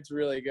 but I heard it's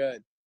really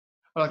good.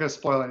 I'm not going to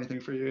spoil anything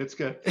for you. It's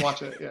good.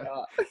 Watch it.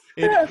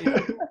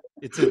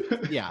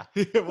 Yeah.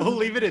 We'll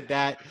leave it at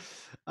that.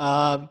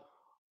 Are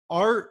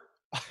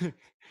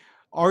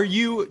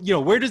you,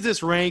 where does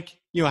this rank,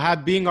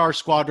 being our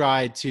squad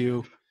ride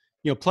to,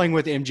 playing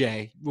with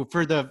MJ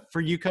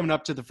for you coming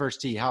up to the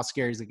first tee? How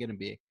scary is it going to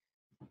be?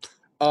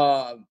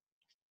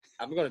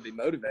 I'm going to be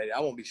motivated. I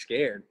won't be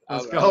scared.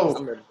 Let's go. I'm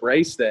going to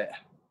embrace that.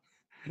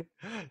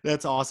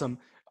 That's awesome.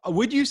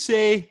 Would you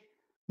say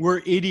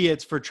we're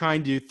idiots for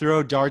trying to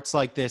throw darts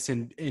like this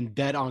and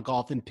bet on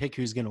golf and pick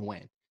who's going to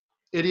win?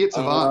 Idiot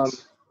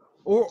savants.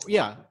 Or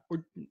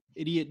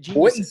idiot genius. I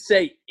wouldn't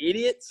say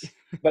idiots,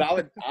 but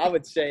I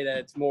would say that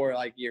it's more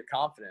like you're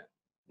confident.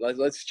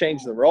 Let's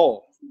change the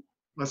role.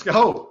 Let's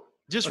go.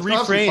 Just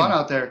Let's reframe. have some fun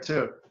out there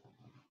too.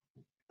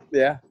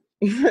 Yeah.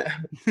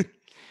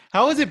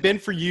 How has it been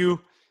for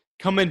you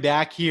coming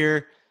back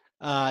here,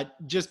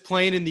 just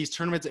playing in these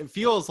tournaments? It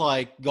feels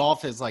like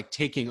golf is like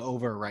taking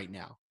over right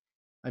now.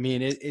 I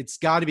mean, it's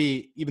got to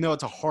be, even though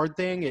it's a hard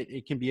thing,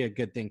 it can be a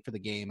good thing for the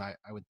game, I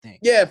would think.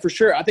 Yeah, for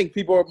sure. I think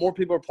more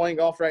people are playing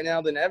golf right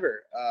now than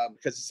ever,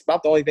 because it's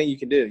about the only thing you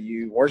can do.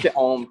 You work at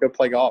home, go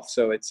play golf.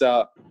 So it's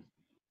a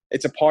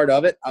part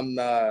of it.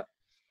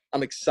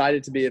 I'm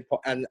excited to be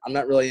I'm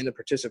not really into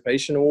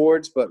participation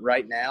awards, but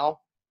right now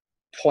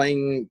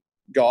playing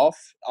golf,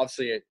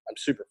 obviously I'm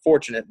super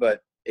fortunate,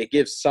 but it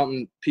gives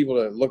something people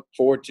to look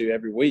forward to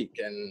every week.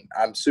 And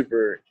I'm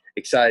super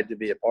excited to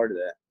be a part of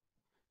that.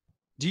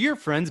 Do your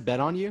friends bet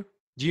on you?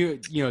 Do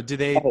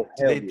they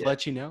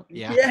let you know?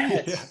 Yeah.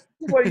 Yes.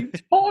 What are you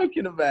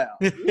talking about?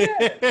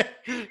 Yeah.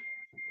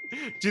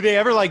 Do they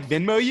ever like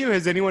Venmo you?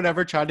 Has anyone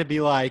ever tried to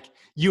be like,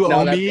 you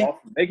owe me? Awesome.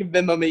 They can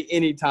Venmo me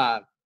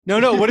anytime.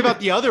 No. What about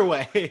the other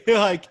way?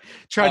 Like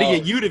try to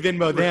get you to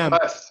Venmo them.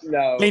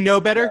 No. They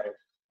know better? No.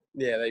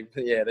 Yeah,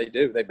 they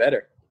do. They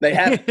better. They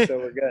have it, so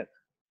we're good.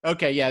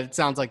 Okay, yeah, it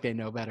sounds like they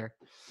know better.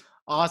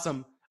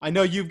 Awesome. I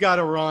know you've got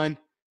to run.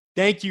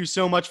 Thank you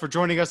so much for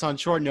joining us on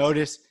short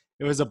notice.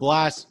 It was a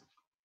blast.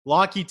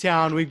 Locky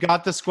Town, we've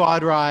got the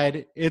squad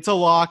ride. It's a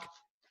lock.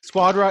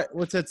 Squad ride,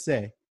 what's that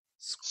say?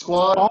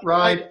 Squad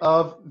ride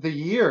of the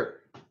year.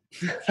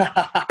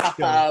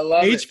 I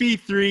love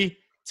HV3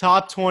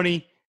 top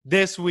 20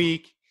 this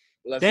week.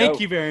 Thank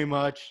you very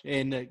much,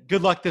 and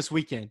good luck this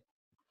weekend.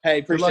 Hey,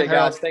 appreciate it,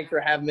 guys. Thanks for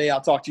having me. I'll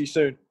talk to you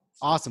soon.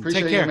 Awesome.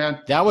 Appreciate Take care. you,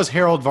 man. That was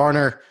Harold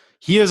Varner.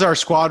 He is our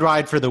squad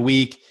ride for the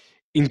week.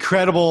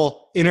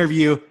 Incredible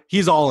interview.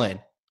 He's all in.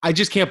 I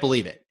just can't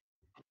believe it.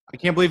 I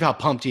can't believe how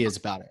pumped he is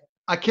about it.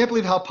 I can't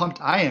believe how pumped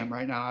I am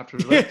right now after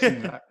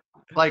listening to that.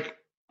 Like,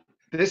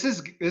 this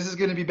is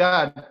going to be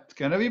bad. It's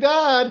going to be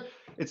bad.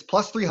 It's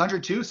plus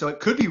 300 too, so it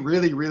could be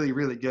really, really,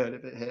 really good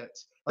if it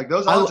hits. Like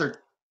those odds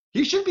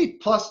he should be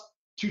plus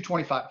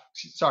 225.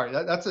 Sorry,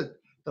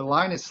 the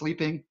line is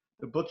sleeping.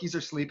 The bookies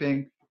are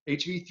sleeping.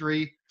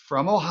 HV3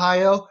 from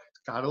Ohio.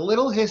 Got a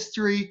little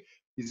history.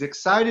 He's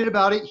excited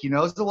about it. He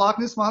knows the Loch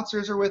Ness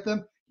Monsters are with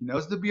him. He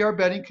knows the BR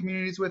betting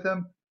community's with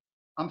him.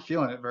 I'm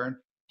feeling it, Vern.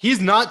 He's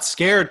not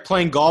scared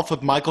playing golf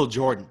with Michael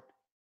Jordan.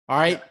 All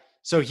right? Yeah.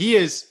 So he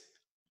is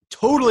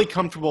totally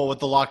comfortable with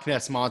the Loch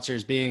Ness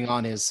Monsters being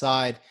on his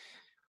side.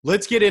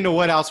 Let's get into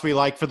what else we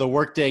like for the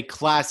Workday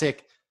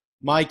Classic.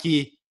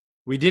 Mikey,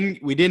 we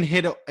didn't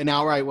hit an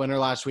outright winner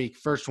last week,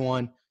 first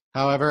one.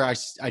 However,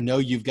 I know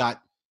you've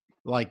got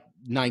like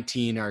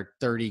 19 or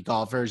 30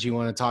 golfers you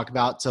want to talk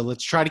about. So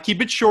let's try to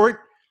keep it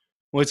short.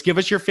 Let's give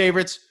us your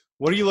favorites.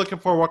 What are you looking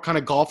for? What kind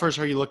of golfers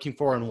are you looking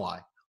for and why?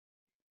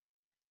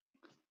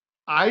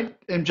 I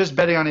am just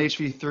betting on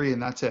HV3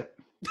 and that's it.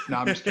 No,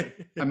 I'm just kidding.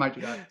 I might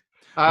do that.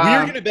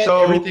 We're going to bet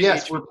everything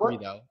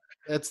HV3 though.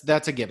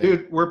 That's a given.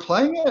 Dude, we're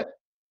playing at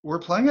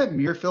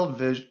Muirfield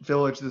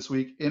Village this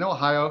week in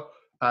Ohio.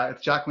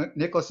 It's Jack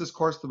Nicklaus's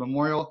course. The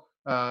Memorial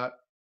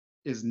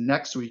is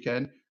next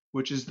weekend,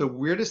 which is the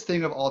weirdest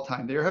thing of all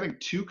time. They are having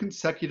 2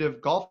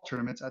 consecutive golf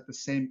tournaments at the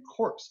same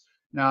course.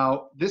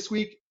 Now, this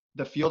week,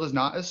 the field is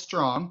not as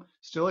strong,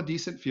 still a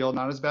decent field,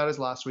 not as bad as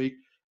last week.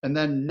 And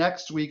then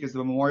next week is the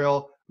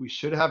Memorial. We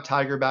should have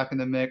Tiger back in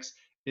the mix.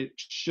 It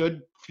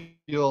should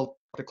feel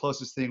the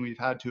closest thing we've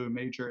had to a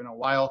major in a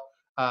while.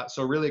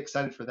 So really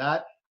excited for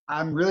that.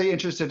 I'm really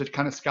interested to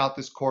kind of scout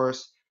this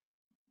course.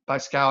 By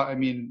scout, I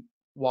mean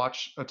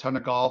watch a ton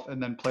of golf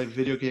and then play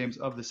video games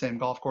of the same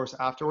golf course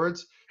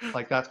afterwards.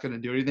 Like that's going to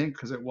do anything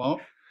because it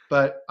won't.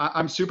 But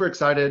I'm super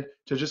excited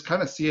to just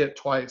kind of see it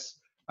twice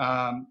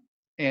and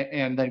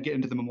then get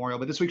into the Memorial.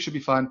 But this week should be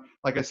fun.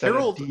 Like I said,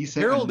 Harold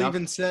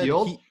even said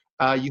field.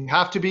 You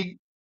have to be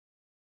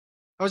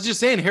I was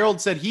just saying,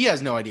 Harold said he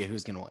has no idea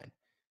who's going to win.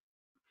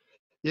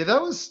 Yeah, that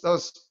was.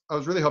 I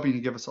was really hoping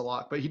he'd give us a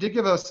lot, but he did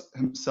give us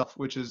himself,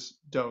 which is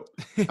dope.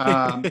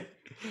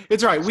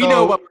 It's right. We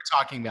know what we're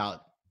talking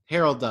about.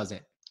 Harold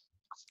doesn't.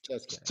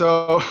 Just kidding.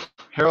 So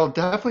Harold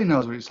definitely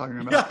knows what he's talking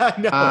about. Yeah,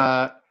 I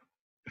know.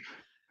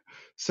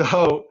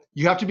 So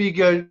you have to be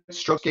good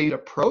stroke gained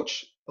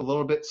approach, a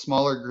little bit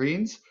smaller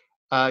greens.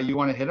 You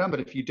want to hit them,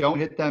 but if you don't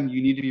hit them,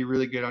 you need to be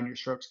really good on your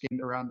strokes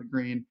gained around the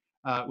green,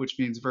 which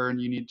means, Vern,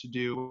 you need to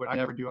do what I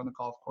never do on the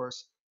golf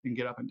course and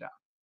get up and down.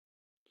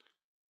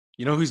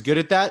 You know who's good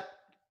at that?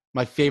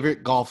 My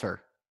favorite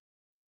golfer,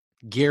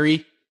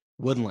 Gary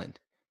Woodland.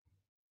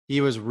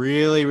 He was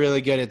really,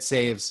 really good at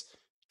saves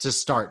to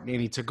start,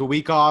 and he took a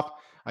week off.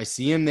 I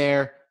see him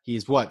there.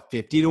 He's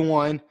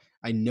 50-1.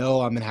 I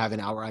know I'm going to have an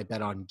outright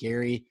bet on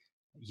Gary.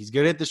 He's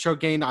good at the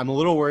stroke gain. I'm a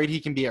little worried he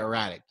can be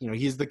erratic.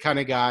 He's the kind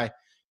of guy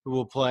who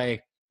will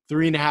play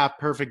 3.5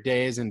 perfect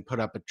days and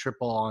put up a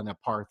triple on a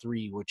par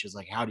 3, which is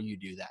like, how do you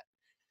do that?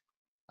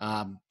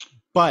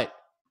 But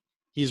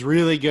he's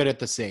really good at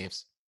the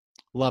saves.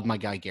 Love my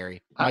guy,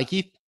 Gary.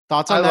 Mikey,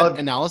 thoughts on that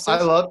analysis?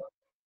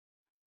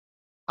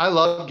 I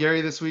love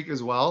Gary this week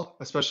as well,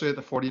 especially at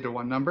the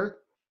 40-1 number.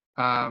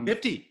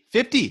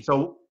 50.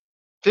 So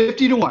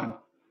 50-1.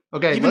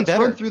 Okay, Even let's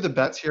better. run through the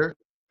bets here.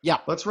 Yeah.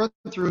 Let's run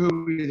through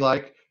who we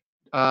like.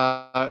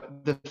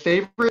 The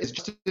favorite is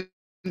Justin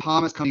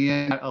Thomas coming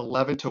in at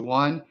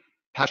 11-1.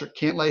 Patrick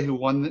Cantlay, who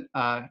won,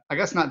 I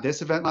guess not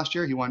this event last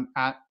year. He won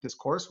at this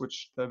course,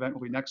 which the event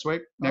will be next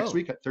week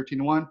at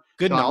 13-1.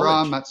 Good Don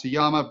knowledge. Rahm,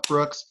 Matsuyama,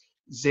 Brooks,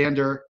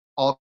 Xander,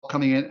 all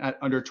coming in at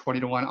under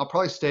 20-1. I'll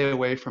probably stay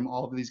away from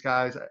all of these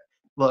guys.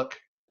 Look,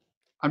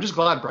 I'm just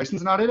glad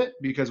Bryson's not in it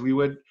because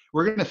we're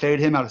going to fade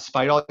him out of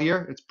spite all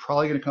year. It's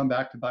probably going to come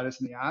back to bite us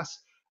in the ass.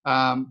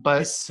 But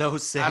he's so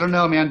sick. I don't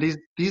know, man.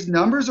 These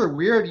numbers are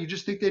weird. You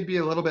just think they'd be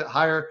a little bit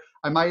higher.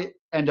 I might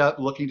end up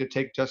looking to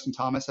take Justin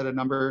Thomas at a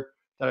number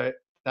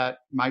that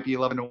might be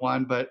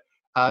 11-1. But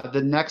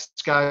the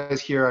next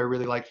guys here I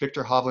really like.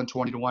 Victor Hovland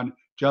 20-1.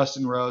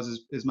 Justin Rose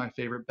is my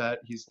favorite bet.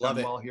 He's done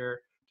well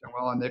here. Done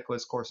well on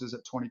Nicklaus courses at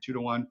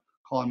 22-1.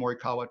 Colin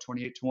Morikawa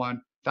 28-1.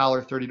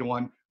 Fowler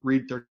 30-1.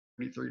 Reed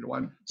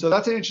 33-1. So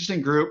that's an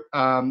interesting group.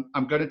 I'm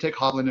going to take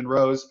Hovland and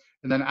Rose.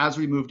 And then as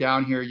we move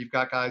down here, you've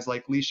got guys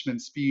like Leishman,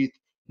 Spieth,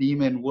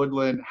 Neiman,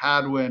 Woodland,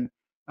 Hadwin,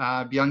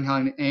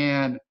 Byung-Hun,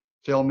 and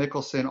Phil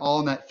Mickelson, all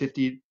in that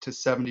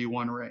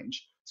 50-71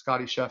 range.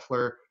 Scotty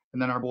Scheffler,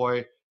 and then our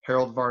boy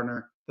Harold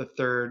Varner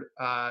III,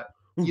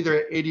 either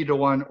at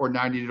 80-1 or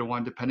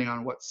 90-1, depending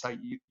on what site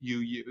you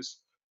use.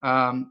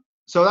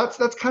 So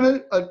that's kind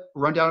of a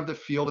rundown of the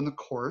field and the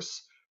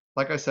course.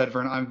 Like I said,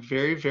 Vern, I'm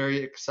very, very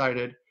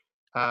excited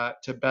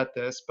to bet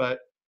this,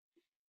 but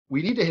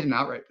we need to hit an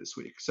outright this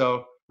week.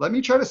 So let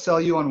me try to sell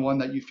you on one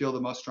that you feel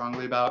the most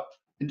strongly about.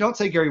 And don't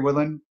say Gary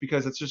Woodland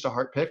because it's just a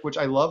heart pick, which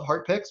I love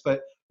heart picks,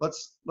 but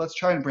let's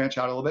try and branch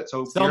out a little bit.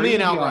 So sell me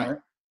an outright.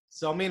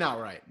 Sell me an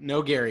outright.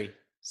 No Gary.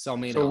 Sell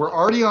me an outright. So we're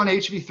already on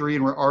HV3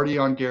 and we're already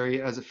on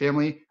Gary as a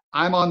family.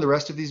 I'm on the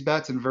rest of these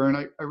bets, and Vern,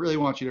 I really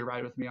want you to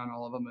ride with me on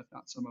all of them, if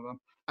not some of them.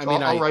 So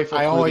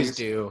I always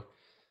do.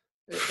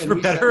 For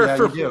better or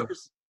for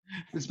worse.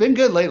 It's been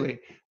good lately.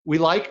 We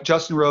like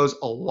Justin Rose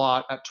a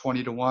lot at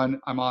 20-1.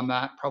 I'm on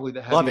that. Probably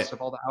the heaviest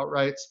of all the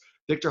outrights.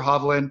 Victor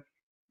Hovland.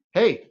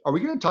 Hey, are we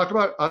going to talk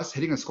about us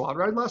hitting a squad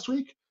ride last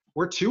week?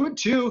 We're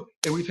 2-2,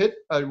 and we've hit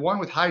one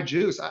with high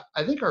juice.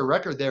 I think our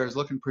record there is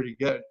looking pretty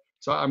good.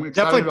 So I'm excited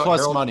definitely about plus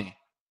Harold. Money.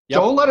 Yep.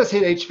 Don't let us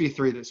hit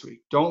HV3 this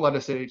week. Don't let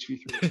us hit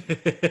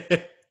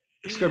HV3.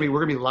 We're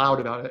gonna be loud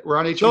about it. We're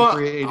on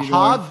HV3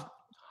 80-1.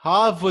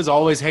 Hav was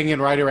always hanging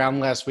right around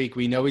last week.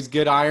 We know he's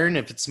good iron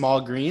if it's small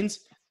greens.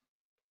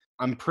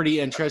 I'm pretty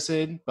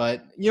interested,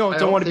 but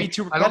don't want to be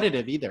too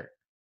repetitive either.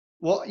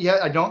 Well, yeah,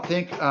 I don't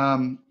think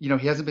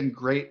he hasn't been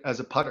great as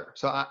a putter,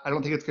 so I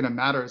don't think it's going to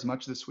matter as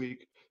much this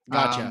week.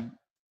 Gotcha.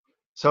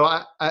 So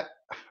I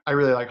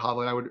really like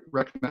Hovland. I would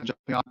recommend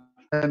jumping on.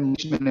 And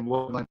Leishman and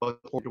Woodland both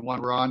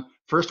 4-1. We're on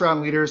first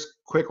round leaders,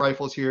 quick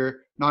rifles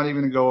here. Not even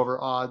going to go over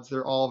odds.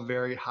 They're all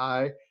very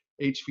high.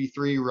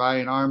 HV3,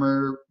 Ryan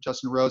Armour,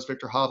 Justin Rose,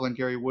 Victor Hovland,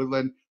 Gary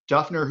Woodland,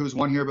 Duffner, who's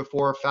won here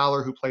before,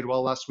 Fowler, who played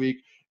well last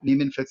week.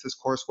 Neiman fits this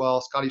course well.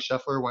 Scotty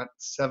Scheffler went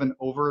 7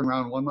 over in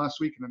round 1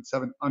 last week and then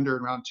 7 under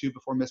in round 2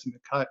 before missing the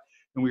cut.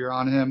 And we were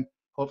on him.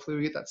 Hopefully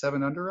we get that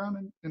 7 under round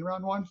in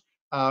round 1.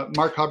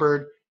 Mark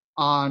Hubbard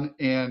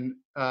and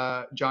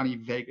Johnny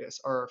Vegas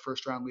are our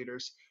first round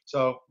leaders.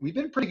 So we've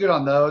been pretty good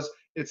on those.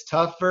 It's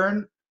tough,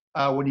 Vern,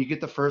 when you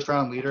get the first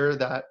round leader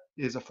that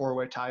is a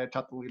 4-way tie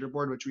atop the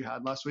leaderboard, which we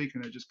had last week,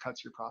 and it just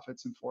cuts your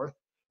profits in fourth.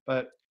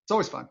 But it's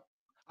always fun.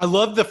 I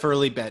love the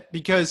Furley bet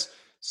because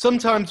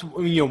sometimes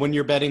when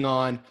you're betting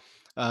on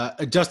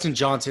a Dustin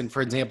Johnson,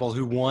 for example,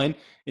 who won,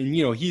 and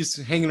he's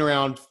hanging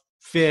around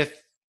 5th,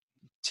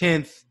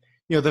 10th,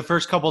 the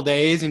first couple of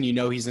days, and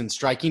he's in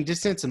striking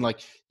distance, and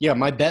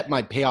my bet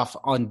might pay off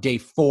on day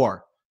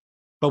 4.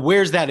 But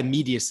where's that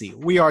immediacy?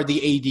 We are the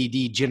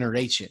ADD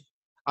generation.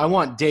 I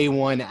want day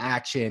 1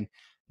 action.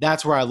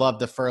 That's where I love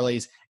the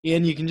Furleys.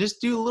 And you can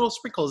just do little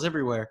sprinkles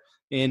everywhere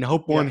and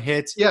hope one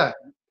hits. Yeah.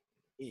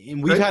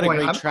 And we've had a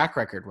great track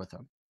record with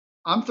him.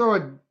 I'm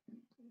throwing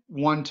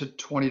 $1 to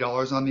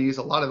 $20 on these.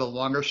 A lot of the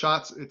longer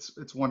shots, it's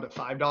 $1 to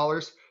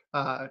 $5.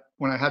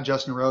 When I had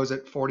Justin Rose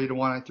at 40 to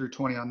 1, I threw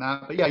 20 on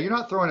that. But yeah, you're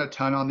not throwing a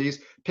ton on these.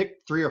 Pick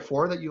 3 or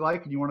 4 that you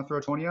like and you want to throw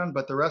 20 on,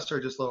 but the rest are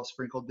just little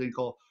sprinkle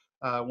dinkle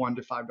 $1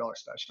 to $5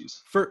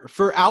 specials.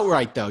 For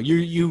outright though,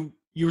 you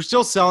were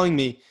still selling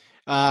me.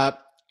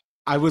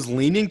 I was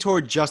leaning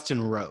toward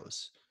Justin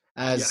Rose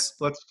as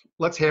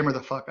let's hammer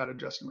the fuck out of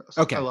Justin Rose.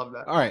 Okay, I love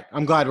that. All right,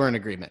 I'm glad we're in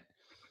agreement.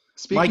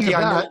 Speaking Mikey,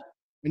 of that,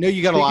 I know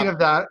you got a lot. Speaking of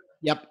that,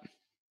 yep.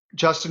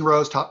 Justin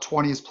Rose top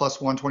 20 is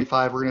plus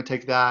 125. We're going to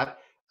take that.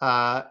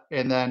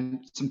 And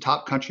then some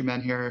top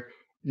countrymen here.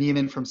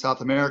 Neiman from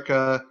South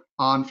America,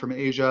 On from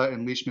Asia,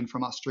 and Leishman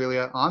from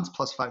Australia. On's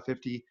plus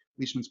 550,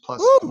 Leishman's plus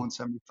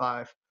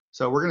 175.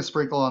 So we're going to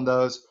sprinkle on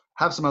those,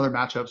 have some other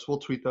matchups. We'll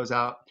tweet those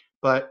out.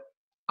 But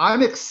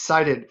I'm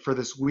excited for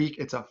this week.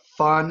 It's a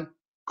fun,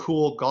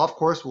 cool golf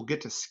course. We'll get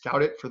to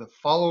scout it for the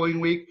following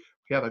week.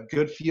 We have a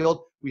good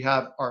field. We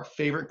have our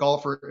favorite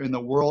golfer in the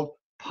world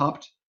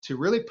pumped to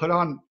really put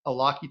on a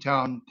Locky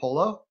Town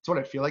polo. That's what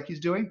I feel like he's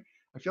doing.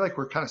 I feel like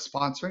we're kind of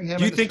sponsoring him.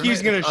 Do you think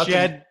he's going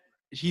to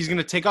he's going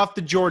to take off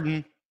the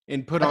Jordan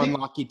and put on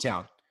Locky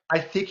Town? I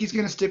think he's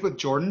going to stick with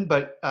Jordan,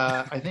 but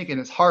I think in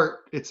his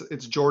heart, it's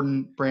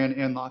Jordan brand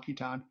and Locky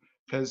Town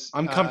because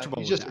I'm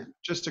comfortable he's with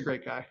just a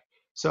great guy.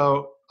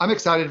 So I'm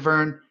excited,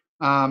 Vern.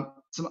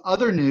 Some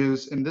other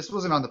news, and this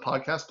wasn't on the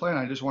podcast plan.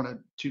 I just want to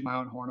toot my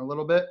own horn a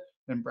little bit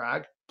and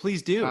brag.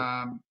 Please do.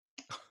 I'm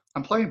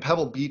playing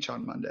Pebble Beach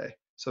on Monday.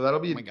 So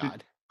that'll be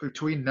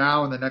between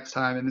now and the next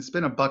time. And it's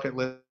been a bucket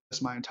list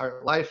my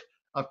entire life.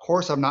 Of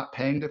course, I'm not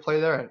paying to play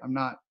there. I'm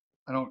not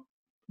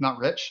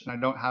rich, and I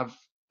don't have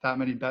that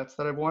many bets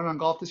that I've won on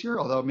golf this year,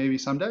 although maybe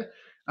someday.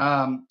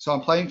 So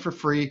I'm playing for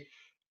free.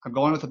 I'm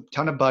going with a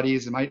ton of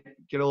buddies. It might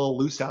get a little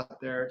loose out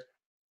there.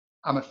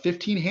 I'm a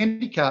 15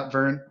 handicap,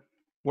 Vern.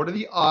 What are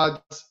the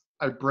odds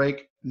I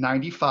break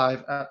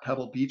 95 at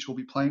Pebble Beach? We'll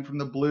be playing from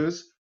the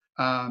blues.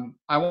 I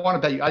want to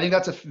bet you. I think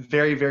that's a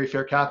very, very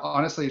fair cap.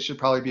 Honestly, it should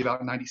probably be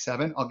about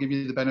 97. I'll give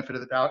you the benefit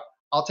of the doubt.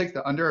 I'll take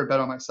the under and bet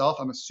on myself.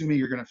 I'm assuming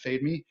you're going to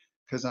fade me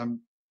because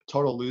I'm a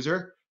total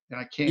loser and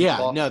I can't.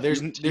 Yeah, no,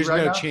 there's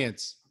no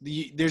chance.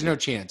 There's no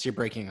chance you're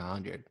breaking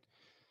 100.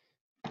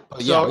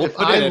 But so we'll if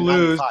I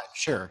lose,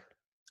 sure.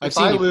 If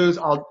I lose,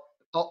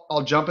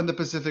 I'll jump in the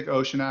Pacific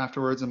Ocean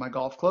afterwards in my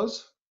golf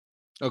clothes.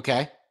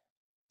 Okay,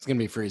 it's gonna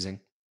be freezing.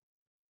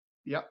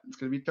 Yep, it's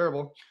gonna be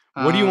terrible.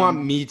 What do you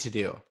want me to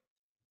do?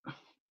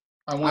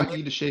 I want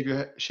you to shave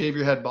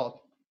your head bald.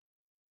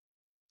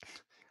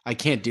 I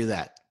can't do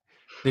that.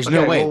 There's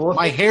no way. Well,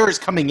 my hair is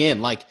coming in.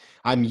 Like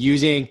I'm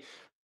using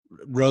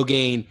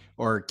Rogaine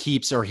or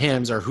Keeps or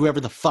Hims or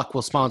whoever the fuck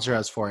will sponsor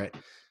us for it.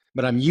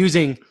 But I'm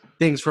using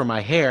things for my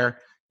hair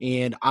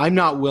and I'm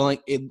not willing.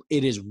 It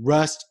is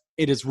rust.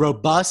 It is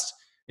robust.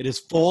 It is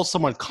full.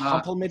 Someone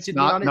complimented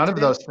me on it. None of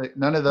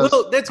those.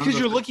 Well, that's because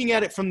you're looking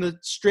at it from the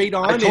straight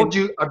on. I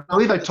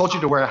believe I told you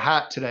to wear a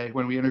hat today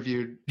when we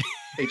interviewed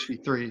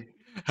HV3.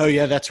 Oh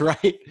yeah, that's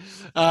right.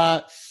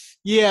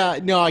 Yeah,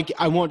 no,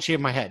 I won't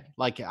shave my head.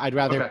 Like I'd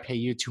rather pay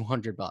you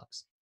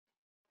 $200.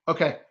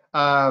 Okay.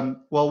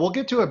 Well, we'll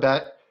get to a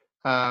bet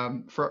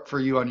for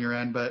you on your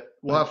end, but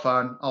we'll have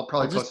fun. I'll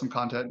probably post some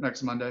content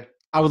next Monday.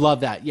 I would love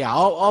that. Yeah,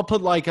 I'll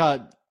put like I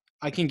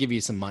can give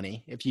you some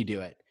money if you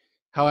do it.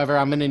 However,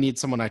 I'm gonna need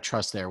someone I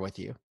trust there with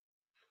you.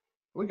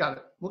 We got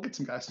it. We'll get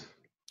some guys.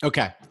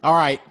 Okay. All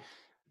right.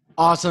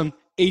 Awesome.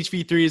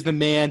 HV3 is the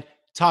man.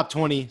 Top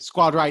 20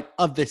 squad right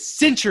of the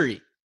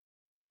century.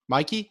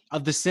 Mikey,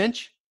 of the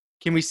cinch.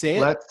 Can we say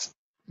it? Let's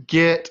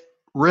get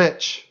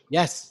rich.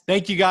 Yes.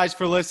 Thank you guys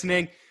for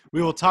listening.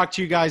 We will talk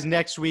to you guys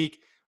next week.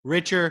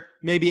 Richer,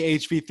 maybe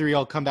HV3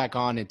 will come back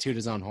on and toot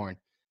his own horn.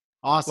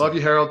 Awesome. Love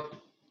you, Harold.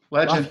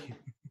 Legend. Love you.